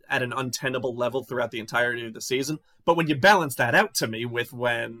an untenable level throughout the entirety of the season. But when you balance that out to me with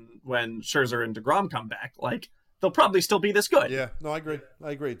when Scherzer and DeGrom come back, like. They'll probably still be this good. Yeah, no, I agree.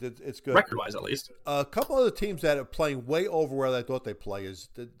 It's good. Record-wise, at least. A couple other teams that are playing way over where I thought they'd play is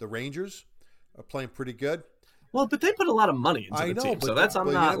the Rangers are playing pretty good. Well, but they put a lot of money into the team, so that's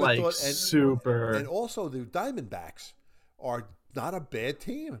super. And also the Diamondbacks are not a bad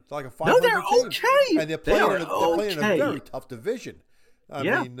team. It's like a 500 No, they're team. okay. And they're playing in a very tough division.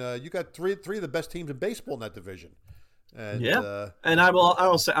 I mean, you got three of the best teams in baseball in that division. And, and I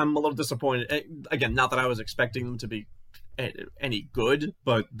will say I'm a little disappointed. Again, not that I was expecting them to be any good,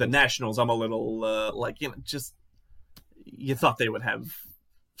 but the Nationals, I'm a little just you thought they would have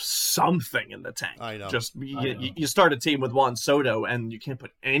something in the tank. I know. You start a team with Juan Soto, and you can't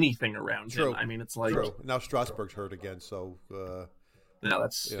put anything around him. I mean, it's like now Strasburg's hurt again, so. No,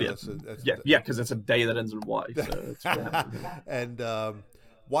 that's because it's a day that ends in Y. So and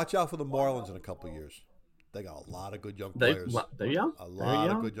watch out for the Marlins in a couple of years. They got a lot of good young players. They're young. A lot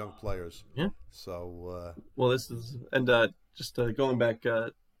of good young players. Yeah. So. This is just going back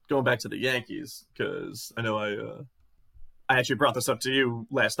to the Yankees, because I know I actually brought this up to you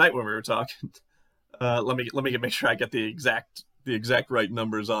last night when we were talking. Let me make sure I get the exact right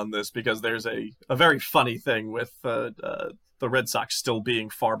numbers on this, because there's a very funny thing with the Red Sox still being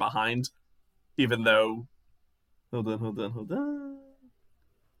far behind, even though. Hold on.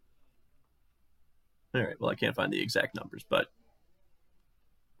 All right. Well, I can't find the exact numbers, but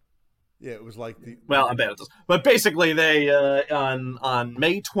yeah, it was like I'm bad at this. But basically, they on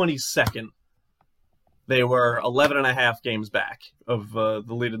May 22nd, they were 11.5 games back of the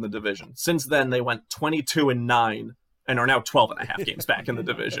lead in the division. Since then, they went 22-9 and are now 12.5 games back in the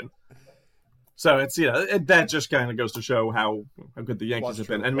division. So it's that just kind of goes to show how good the Yankees have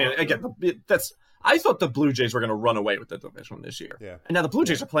been. And I mean, again, I thought the Blue Jays were going to run away with the division this year. Yeah. And now the Blue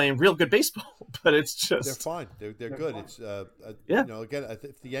Jays are playing real good baseball, but it's just they're fine. They're good. It's again,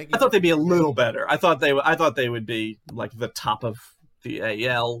 if the Yankees, I thought they'd be a little better. I thought they would be like the top of the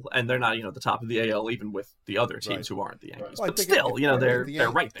AL, and they're not the top of the AL even with the other teams who aren't the Yankees. Well, but still,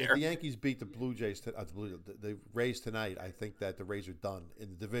 they're right there. If the Yankees beat the Blue Jays, the Rays tonight, I think that the Rays are done in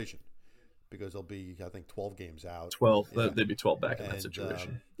the division. Because they'll be, I think, 12 games out. 12. They'd be 12 back in that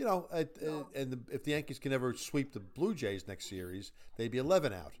situation. If the Yankees can ever sweep the Blue Jays next series, they'd be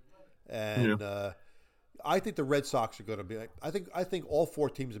 11 out. And I think the Red Sox are going to be. I think all 4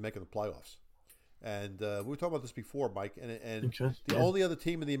 teams are making the playoffs. And we were talking about this before, Mike. And the only other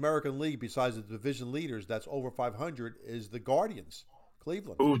team in the American League besides the division leaders that's over 500 is the Guardians.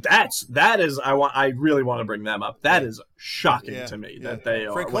 Cleveland. Ooh, that is. I really want to bring them up. That is shocking to me that they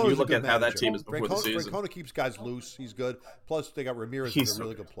are. When you look at how that team is before the season, Francona keeps guys loose. He's good. Plus, they got Ramirez, who's a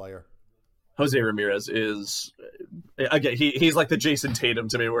really good player. Jose Ramirez is again. He's like the Jason Tatum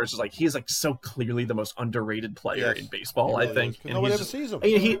to me, where it's just like he's like so clearly the most underrated player in baseball. Really I think. And nobody ever sees him.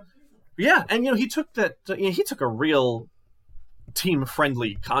 He took that. He took a real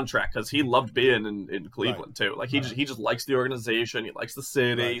team-friendly contract because he loved being in Cleveland too. Like he just likes the organization, he likes the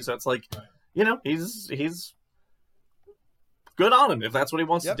city, so it's like he's good on him if that's what he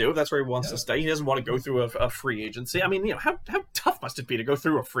wants to do, if that's where he wants to stay. He doesn't want to go through a free agency. I mean, how tough must it be to go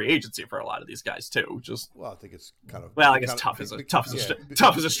through a free agency for a lot of these guys too? I think it's kind of I guess tough is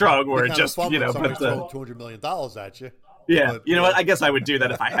a strong word. Just but throwing $200 million at you. Yeah, but, what? I guess I would do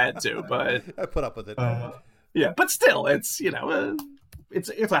that if I had to, but I put up with it. Yeah, but still, it's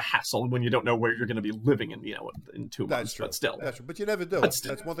it's a hassle when you don't know where you're going to be living in 2 months. That's true. But still, That's true. But you never do.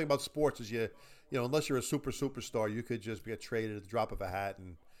 That's one thing about sports is unless you're a superstar, you could just get traded at the drop of a hat,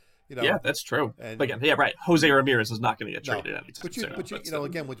 and Yeah, that's true. And again, yeah, right. Jose Ramirez is not going to get traded anytime soon. But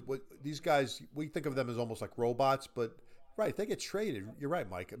again, with these guys, we think of them as almost like robots, but right, they get traded. You're right,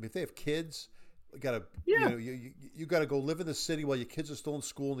 Mike. I mean, if they have kids, you got to go live in the city while your kids are still in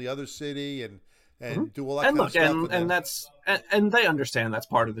school in the other city, and do all that kind of stuff. And they understand that's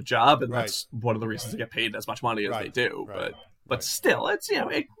part of the job, and that's one of the reasons they get paid as much money as they do. But still, it's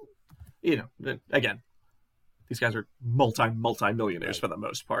again, these guys are multi-millionaires for the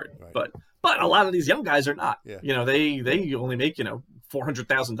most part. But a lot of these young guys are not. Yeah. They only make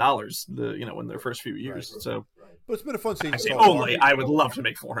 $400,000 in their first few years. So. But it's been a fun season. I would love to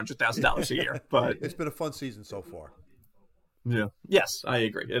make $400,000 a year, but it's been a fun season so far. Yeah. Yes, I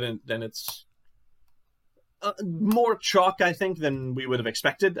agree. And it's more chalk, I think, than we would have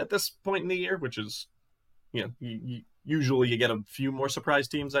expected at this point in the year, which is, usually you get a few more surprise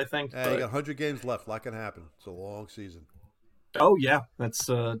teams, I think. You got 100 games left. A lot can happen. It's a long season. Oh, yeah. That's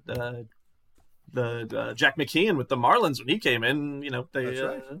the Jack McKeon with the Marlins when he came in, they... That's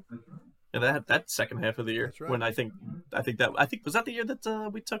right. That second half of the year. That's right. When I think was that the year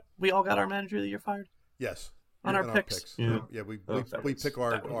that we all got our manager of the year fired? Yes. On our picks. Yeah, we pick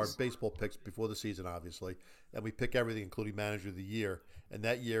our baseball picks before the season, obviously, and we pick everything, including manager of the year. And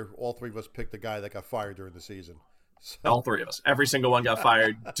that year, all three of us picked the guy that got fired during the season. So. All three of us, every single one got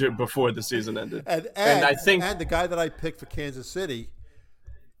fired before the season ended. And the guy that I picked for Kansas City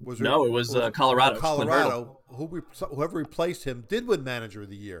was Colorado. Colorado, whoever replaced him did win manager of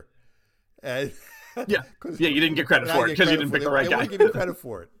the year. And you didn't get credit for it because you didn't pick the right guy. They wouldn't give you credit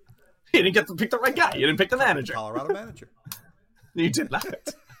for it. You didn't get to pick the right guy. You didn't pick the manager. Colorado manager. You did not.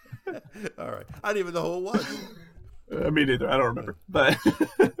 All right. I didn't even know who it was. Me neither. I don't remember. But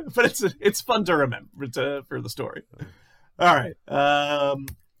it's fun to remember for the story. All right. So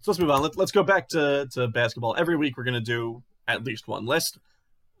let's move on. Let's go back to basketball. Every week we're going to do at least one list.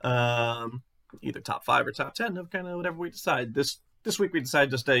 Either top 5 or top 10 of kind of whatever we decide. This week we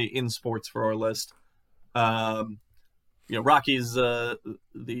decided to stay in sports for our list. Rocky's the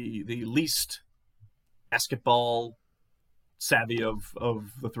least basketball savvy of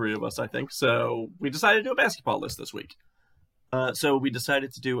the three of us, I think. So we decided to do a basketball list this week. So we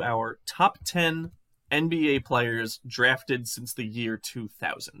decided to do our top 10 NBA players drafted since the year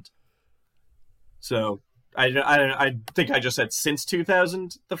 2000. So I think I just said since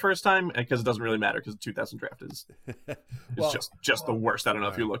 2000 the first time because it doesn't really matter because the 2000 draft is just the worst. I don't know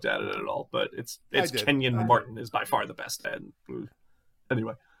if you looked at it at all, but it's Kenyon Martin is by far the best. And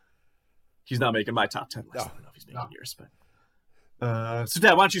anyway, he's not making my top 10 list. No. I don't know if he's making yours, but so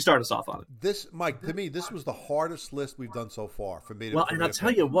Dad, why don't you start us off on it? This, Mike, to me, this was the hardest list we've done so far for me. And I'll tell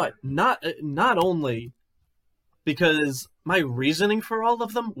you what, not only because my reasoning for all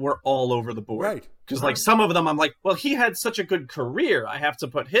of them were all over the board. Right. Because like some of them I'm like, well, he had such a good career, I have to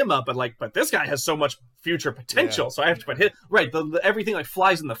put him up, and but this guy has so much future potential, so I have to put him right. Everything like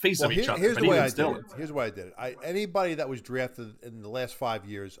flies in the face of each other. Here's the way I did it. Here's why I did it. Anybody that was drafted in the last 5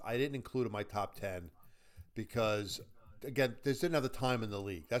 years, I didn't include in my top 10 because again, they didn't have the time in the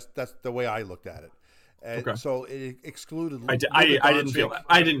league. That's the way I looked at it. And so it excluded. I didn't feel that.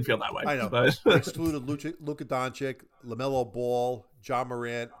 I didn't feel that way. I know. But it excluded Luka Doncic, LaMelo Ball, John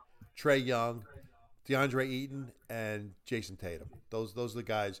Morant, Trae Young, DeAndre Ayton, and Jason Tatum. Those are the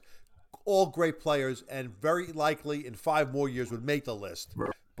guys. All great players, and very likely in 5 more years would make the list.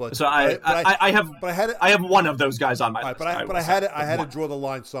 But so I have one of those guys on my list. But I had to draw the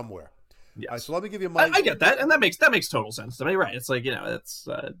line somewhere. Yes. So let me give you my. I get that, and that makes total sense to me. Right? It's like it's.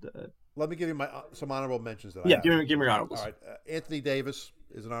 Let me give you some honorable mentions that I have. Give me your honorables. All right, Anthony Davis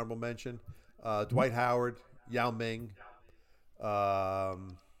is an honorable mention. Dwight Howard, Yao Ming.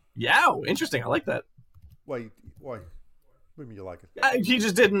 Interesting. I like that. Why? What do you mean you like it? He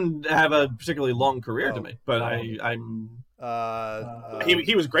just didn't have a particularly long career to me, but he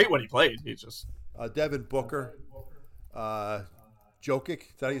was great when he played. He just Devin Booker, Jokic.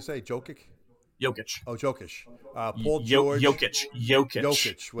 Is that how you say Jokic? Jokic. Oh, Jokic. Paul George.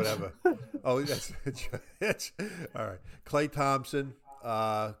 Jokic. Whatever. Oh, that's all right. Klay Thompson,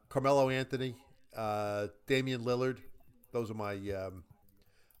 Carmelo Anthony, Damian Lillard. Those are my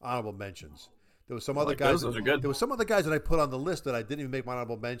honorable mentions. There were some other guys. Those are good. There were some other guys that I put on the list that I didn't even make my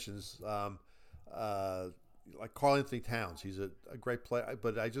honorable mentions. like Karl Anthony Towns. He's a great player,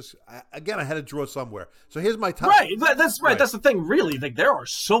 but I had to draw somewhere. So here's my top. Right, that's right. That's the thing. Really, like there are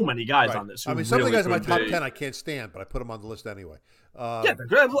so many guys on this. I mean, some of the guys in my top 10 I can't stand, but I put them on the list anyway. Yeah,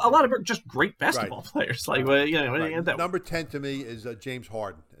 a lot of just great basketball players. Like Number 10 to me is James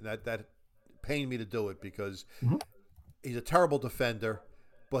Harden, and that pained me to do it because he's a terrible defender,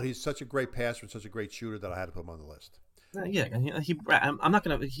 but he's such a great passer and such a great shooter that I had to put him on the list. I'm not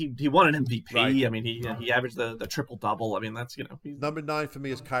gonna. He won an MVP. Right. I mean, he averaged the triple double. I mean, that's Number 9 for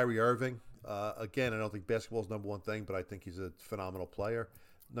me is Kyrie Irving. Again, I don't think basketball is number one thing, but I think he's a phenomenal player.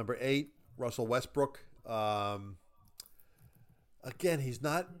 Number 8, Russell Westbrook. Again, he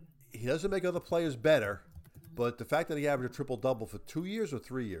doesn't make other players better, but the fact that he averaged a triple double for 2 years or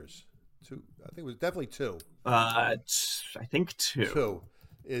 3 years, I think it was definitely 2. I think 2. 2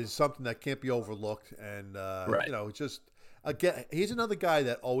 is something that can't be overlooked, and just again, he's another guy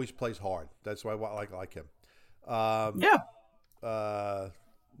that always plays hard. That's why I like him.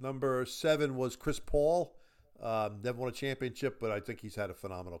 Number 7 was Chris Paul. Never won a championship, but I think he's had a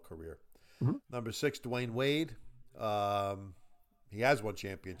phenomenal career. Number 6, Dwayne Wade. He has won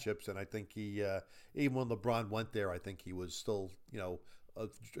championships, and I think he, even when LeBron went there, I think he was still, a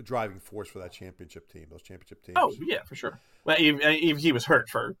driving force for that championship team, those championship teams. Oh, yeah, for sure. Well, he was hurt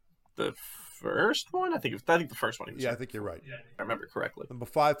for the first one. I think the first one. I think you're right. If I remember correctly. Number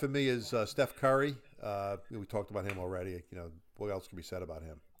 5 for me is Steph Curry. We talked about him already. What else can be said about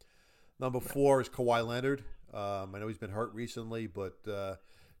him? Number 4 is Kawhi Leonard. I know he's been hurt recently, but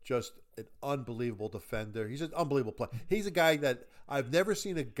just an unbelievable defender. He's an unbelievable player. He's a guy that I've never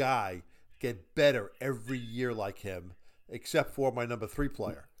seen a guy get better every year like him, except for my number 3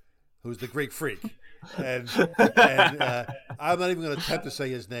 player, who's the Greek Freak. And I'm not even going to attempt to say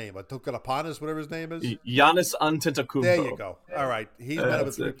his name. Antetokounmpo, whatever his name is. Giannis Antetokounmpo. There you go. All right. He's my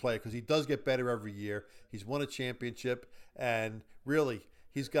number 3 player because he does get better every year. He's won a championship, and really,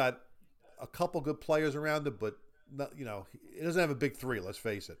 he's got a couple good players around him, but not, he doesn't have a big 3, let's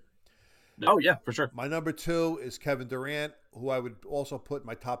face it. Oh, yeah, for sure. My number 2 is Kevin Durant, who I would also put in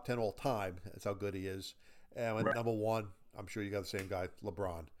my top 10 all time. That's how good he is. And my number 1, I'm sure you got the same guy,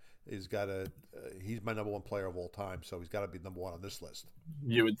 LeBron. He's my number 1 player of all time, so he's got to be number 1 on this list.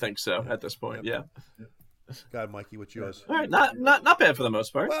 You would think so at this point, yeah. Go ahead, Mikey, what's yours? All right, not bad for the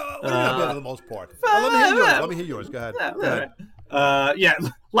most part. Well, not bad for the most part. Let me hear yours. Go ahead. Go ahead.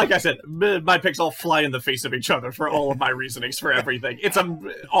 Like I said, my picks all fly in the face of each other for all of my reasonings for everything. It's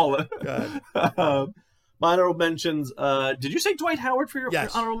all. My honorable mentions. Did you say Dwight Howard for your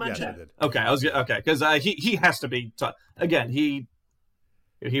honorable mention? Yes, I did. Okay, because he has to be. Again, he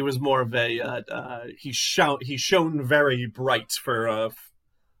was more of a. He's shown very bright for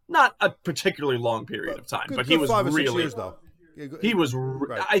not a particularly long period of time, but he was 5 or 6 really. Years, though. He was.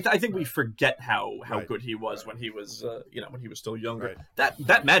 Right. I think we forget how good he was when he was when he was still younger. Right.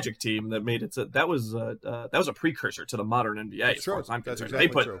 That Magic team that made it that was a precursor to the modern NBA as far as I'm concerned.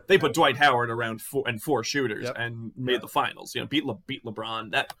 Exactly they put Dwight Howard around 4 shooters and made the finals. Beat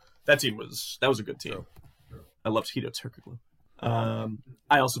LeBron. That team was a good team. True. I loved Hito Turkoglu.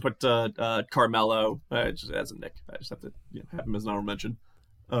 I also put Carmelo just as a Nick. I just have to have him as an honorable mention.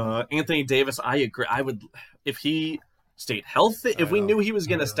 Anthony Davis. I agree. I would if he stayed healthy. If we knew he was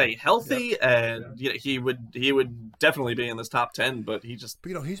going to stay healthy, and he would definitely be in this top 10. But he just,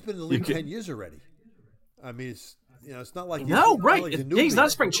 he's been in the league 10 years already. I mean, it's not like he's not a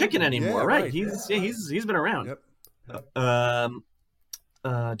spring chicken anymore, right? He's been around. Yep.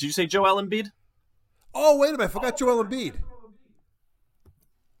 Did you say Joel Embiid? Oh, wait a minute! I forgot Joel Embiid.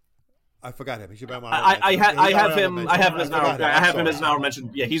 I forgot him. He should be on my. I have him as an honorable mention.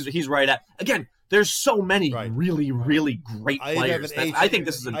 Yeah, he's right at again. There's so many really, really great players. I think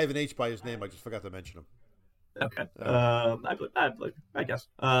this is. I have an H by his name. I just forgot to mention him. Okay. I guess.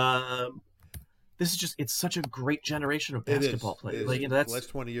 This is just—it's such a great generation of basketball players. Like, that's the last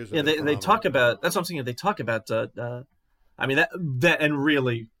 20 years. Yeah, they talk about. That's what I'm saying. They talk about. I mean that, and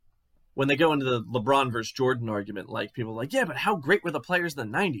really, when they go into the LeBron versus Jordan argument, like people are like, yeah, but how great were the players in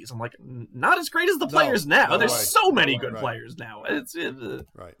the '90s? I'm like, not as great as the players now. No, There's so many good players now. It's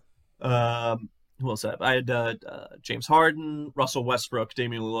right. Who else I had James Harden, Russell Westbrook,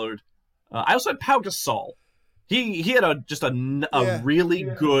 Damian Lillard. I also had Pau Gasol. He had a really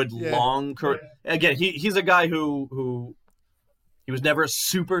good long career. Again, he's a guy who he was never a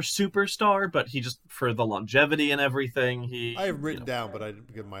superstar, but he just for the longevity and everything. I have written down, but I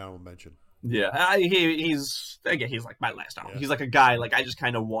didn't give my own mention. Yeah, he's like my last album. Yeah. He's like a guy like I just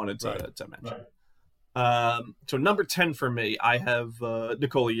kind of wanted to mention. Right. So number 10 for me, I have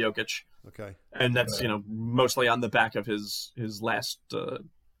Nikola Jokic. Okay. And that's mostly on the back of his last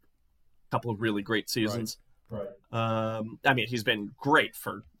couple of really great seasons. I mean, he's been great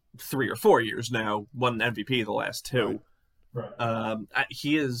for 3 or 4 years now. Won MVP the last 2.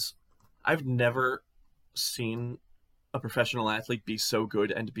 He is. I've never seen a professional athlete be so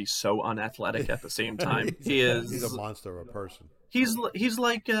good and be so unathletic at the same time. He's a monster of a person. He's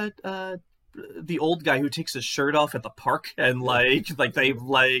like the old guy who takes his shirt off at the park and let me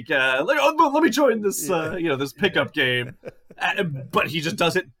join this this pickup game, but he just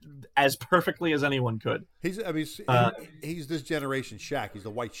does it as perfectly as anyone could. He's this generation Shaq. He's the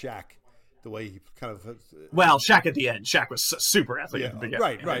white Shaq. The way he kind of well, Shaq at the end. Shaq was super athletic at the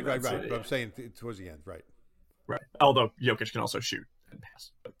beginning. Right. But I'm saying towards the end, right. Although Jokic can also shoot and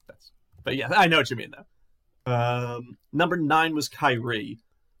pass, but yeah, I know what you mean though. Number 9 was Kyrie,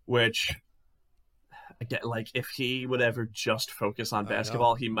 which again, like if he would ever just focus on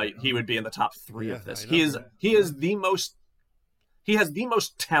basketball, he would be in the top 3 of this. He has the most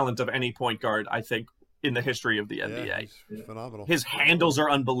talent of any point guard, I think, in the history of the NBA. He's phenomenal. His handles are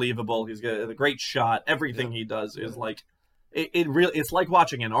unbelievable. He's got a great shot. Everything he does is like it really. It's like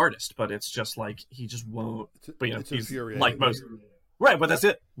watching an artist, but it's just like he just won't. But he's like most right. But that's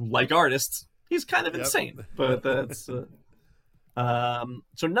it. Like artists, he's kind of insane. But that's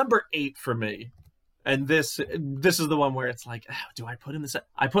so number 8 for me. And this is the one where it's like, do I put him this?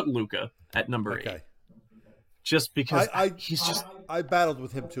 I put Luka at number 8, just because I battled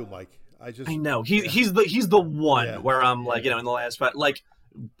with him too, Mike. I know he's the one where I'm like, in the last fight, like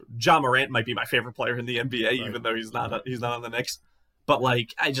John Morant might be my favorite player in the NBA, even though he's not on the Knicks. But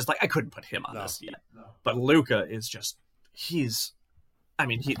like, I couldn't put him on this yet. No. But Luka is just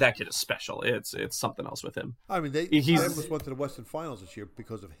that kid is special. It's something else with him. I mean, they almost went to the Western Finals this year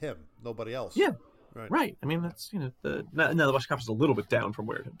because of him. Nobody else. Yeah. Right. I mean, that's the Western Conference is a little bit down from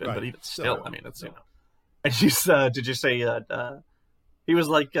where it had been, but even still, I mean, it's And he's did you say he was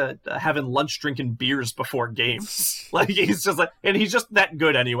like having lunch, drinking beers before games? Like he's just like, and he's just that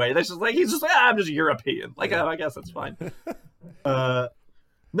good anyway. That's just like he's just like I'm just European. Like I guess that's fine.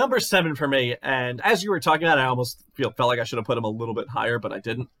 Number 7 for me, and as you were talking about, I almost felt like I should have put him a little bit higher, but I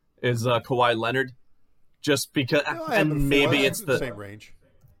didn't. Is Kawhi Leonard? Just because, and maybe it's the same range.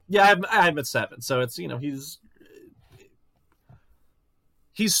 Yeah, I have him at 7. So it's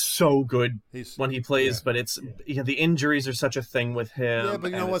he's so good when he plays, but it's the injuries are such a thing with him. Yeah,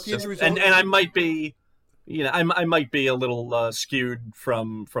 but you know what? The injuries and I might be, I might be a little skewed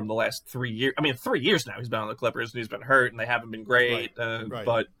from the last 3 years. I mean, 3 years now he's been on the Clippers and he's been hurt and they haven't been great. Right.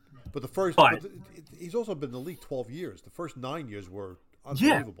 But he's also been in the league 12 years. The first 9 years were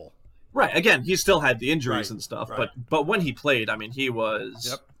unbelievable. Right. Again, he still had the injuries and stuff, but when he played, I mean, he was.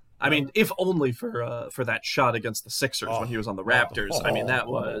 Yep. I mean, if only for that shot against the Sixers when he was on the Raptors. I mean, that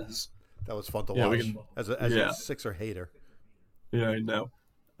was fun to watch as a Sixer hater. Yeah, I know.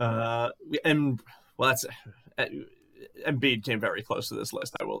 That's Embiid came very close to this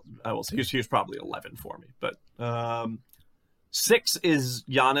list. I will say he was probably 11 for me, but 6 is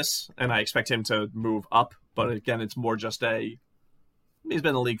Giannis, and I expect him to move up. But again, it's more just he's been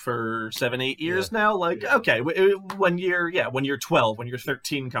in the league for 7-8 years now. Like, okay, when you're 12, when you're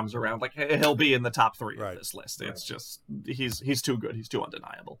 13 comes around, like he'll be in the top 3 of this list. It's just he's too good. He's too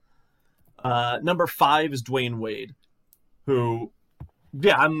undeniable. Number 5 is Dwayne Wade, who,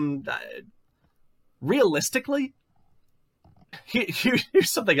 realistically,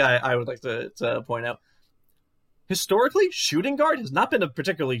 here's something I would like to point out. Historically, shooting guard has not been a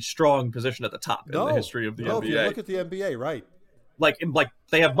particularly strong position at the top in the history of the NBA. If you look at the NBA, right. Like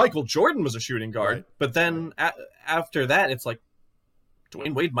they have Michael Jordan was a shooting guard, but then after that, it's like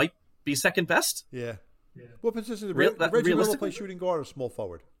Dwayne Wade might be second best. Yeah. What position did Reggie Miller play, shooting guard or small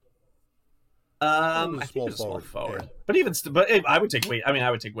forward? I think he was small forward. Yeah. But I would take Wade. I mean, I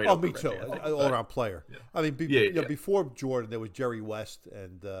would take Wade. Oh, me too. All-around player. Yeah. I mean, before Jordan, there was Jerry West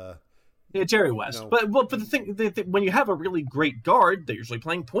and. Jerry West. But the thing, when you have a really great guard, they're usually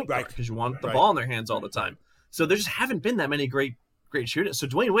playing point guard because you want the ball in their hands all the time. So there just haven't been that many great shooters. So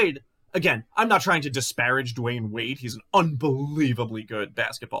Dwayne Wade, again, I'm not trying to disparage Dwayne Wade. He's an unbelievably good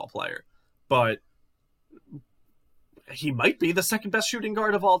basketball player. But he might be the second best shooting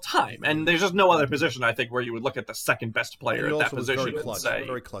guard of all time. And there's just no other position, I think, where you would look at the second best player at that position and say...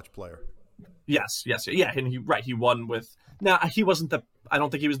 Very clutch player. Yes. Yeah, and he won with... Now, he wasn't I don't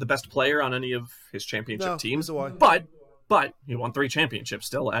think he was the best player on any of his championship teams. But he won 3 championships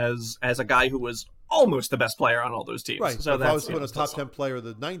still as a guy who was almost the best player on all those teams. Right. So if I was putting a top 10 player of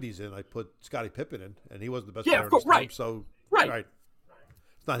the 90s in, I'd put Scottie Pippen in, and he wasn't the best player on his team. So, it's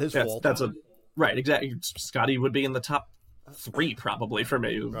not his fault. Right, exactly. Scottie would be in the top 3 probably for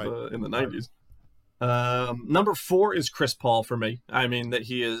me in the 90s. Number 4 is Chris Paul for me. I mean, that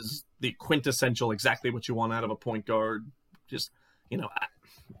he is the quintessential, exactly what you want out of a point guard. Just,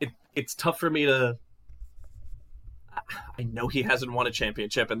 it's tough for me to. I know he hasn't won a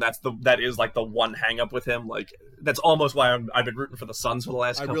championship, and that is like the one hang up with him. Like, that's almost why I've been rooting for the Suns for the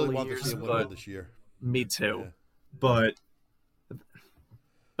last couple of years. I really want to see him win this year. Me too. Yeah. But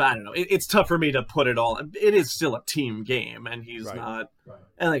I don't know. It's tough for me to put it all. It is still a team game, and he's not.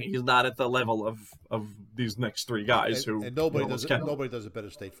 And like, he's not at the level of these next 3 guys and nobody does a better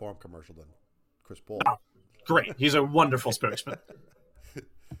State Farm commercial than Chris Paul. Oh, great. He's a wonderful spokesman.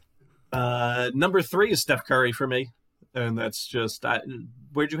 Number 3 is Steph Curry for me, and that's just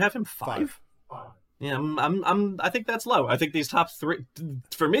where'd you have him? 5? Yeah, I think that's low. I think these top 3,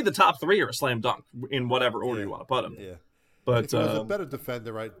 for me, the top 3 are a slam dunk in whatever order you want to put them. Yeah, but if he was a better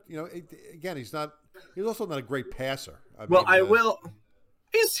defender, right? Again, he's not. He's also not a great passer. I will.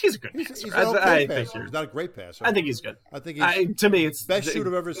 He's a good passer. He's an okay passer. He's not a great passer. I think he's good. I think he's to me, it's best shooter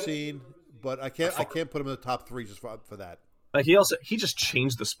I've ever seen. But I can't put him in the top 3 just for that. He just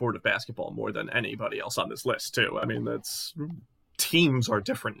changed the sport of basketball more than anybody else on this list too. I mean, teams are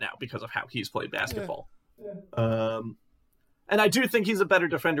different now because of how he's played basketball. Yeah. And I do think he's a better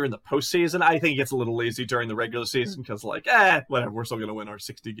defender in the postseason. I think he gets a little lazy during the regular season because, whatever, we're still going to win our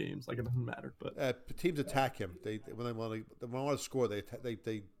 60 games. Like, it doesn't matter. But teams attack him. When they want to score, they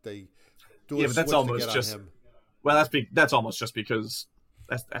do but that's almost just him. Well, that's almost just because,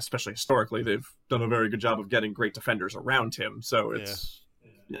 especially historically, they've done a very good job of getting great defenders around him. So it's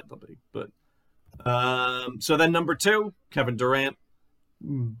they'll be. But so then number 2, Kevin Durant.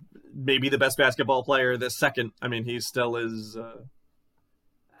 Maybe the best basketball player this second. I mean, he still is.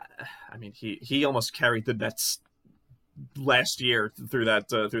 He almost carried the Nets last year through that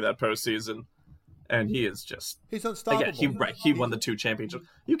postseason, and he is just—he's unstoppable. Again, he won the 2 championships.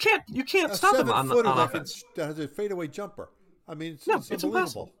 You can't stop him on offense. That has a fadeaway jumper. I mean, it's unbelievable.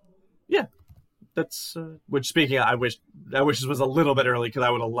 impossible. Yeah, that's which. Speaking of, I wish this was a little bit early because I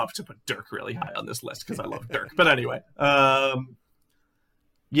would have loved to put Dirk really high on this list because I love Dirk. But anyway.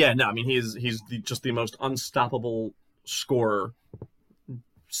 Yeah, no, I mean he's just the most unstoppable scorer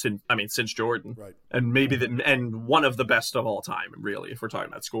since Jordan, right? And maybe and one of the best of all time, really, if we're talking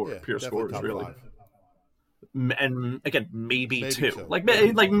about pure scorers, really. 5. And again, maybe 2.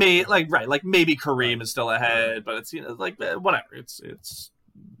 Maybe Kareem is still ahead, but it's whatever. It's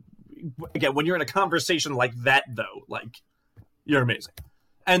again, when you're in a conversation like that, though, you're amazing.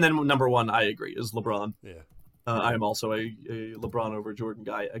 And then number 1, I agree, is LeBron. Yeah. I am also a LeBron over Jordan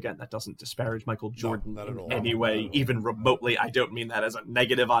guy. Again, that doesn't disparage Michael Jordan in any way, even remotely. I don't mean that as a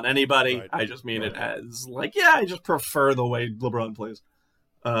negative on anybody. Right. I just mean it as I just prefer the way LeBron plays.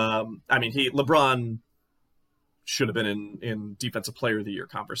 LeBron should have been in Defensive Player of the Year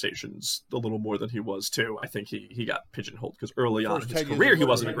conversations a little more than he was too. I think he got pigeonholed because early on in his career he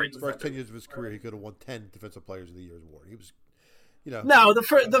wasn't a great defender. First 10 years of his career, he could have won 10 Defensive Players of the Year award. He was. No,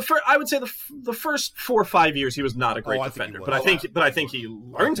 I would say the first 4 or 5 years he was not a great defender, but I think he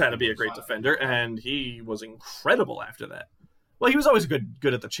learned how to be a great defender, and he was incredible after that. Well, he was always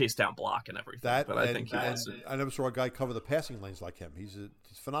good at the chase down block and everything. I never saw a guy cover the passing lanes like him. He's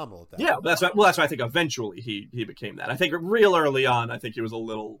phenomenal at that. Yeah, that's why I think eventually he became that. I think real early on, I think he was a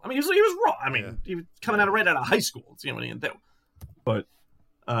little. I mean, he was raw. I mean, he was coming right out of high school. What he didn't do, but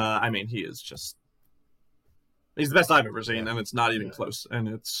he is just. He's the best I've ever seen, and it's not even close. And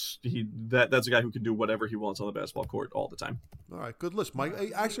that's a guy who can do whatever he wants on the basketball court all the time. All right, good list, Mike.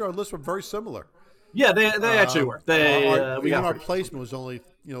 Actually, our lists were very similar. Yeah, they actually were. Our placement was only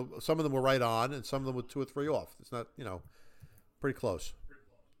some of them were right on, and some of them were 2 or 3 off. It's not pretty close.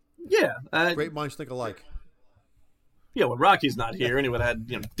 Yeah, great minds think alike. Yeah, when Rocky's not here, and he would have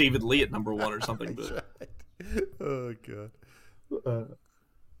had David Lee at number 1 or something. But... Oh God.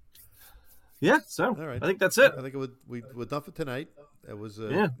 Yeah, so all right. I think that's it. I think we're done for tonight. It was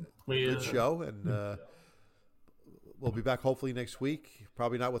a good show, and we'll be back hopefully next week.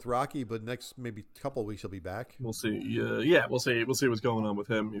 Probably not with Rocky, but next maybe couple of weeks he'll be back. We'll see. We'll see what's going on with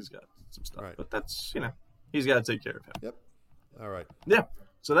him. He's got some stuff, but that's he's got to take care of him. Yep. All right. Yeah.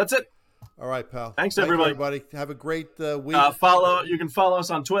 So that's it. All right, pal. Thanks everybody. Have a great week. You can follow us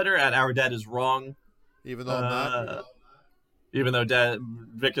on Twitter at Our Dad Is Wrong. Even though I'm not. Even though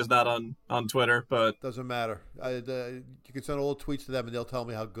Vic is not on Twitter, but doesn't matter. You can send all the tweets to them, and they'll tell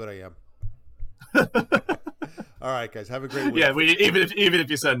me how good I am. All right, guys, have a great week. Yeah, even if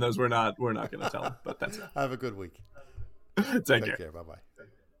you send those, we're not going to tell them. But that's it. Have a good week. Take care. Bye bye.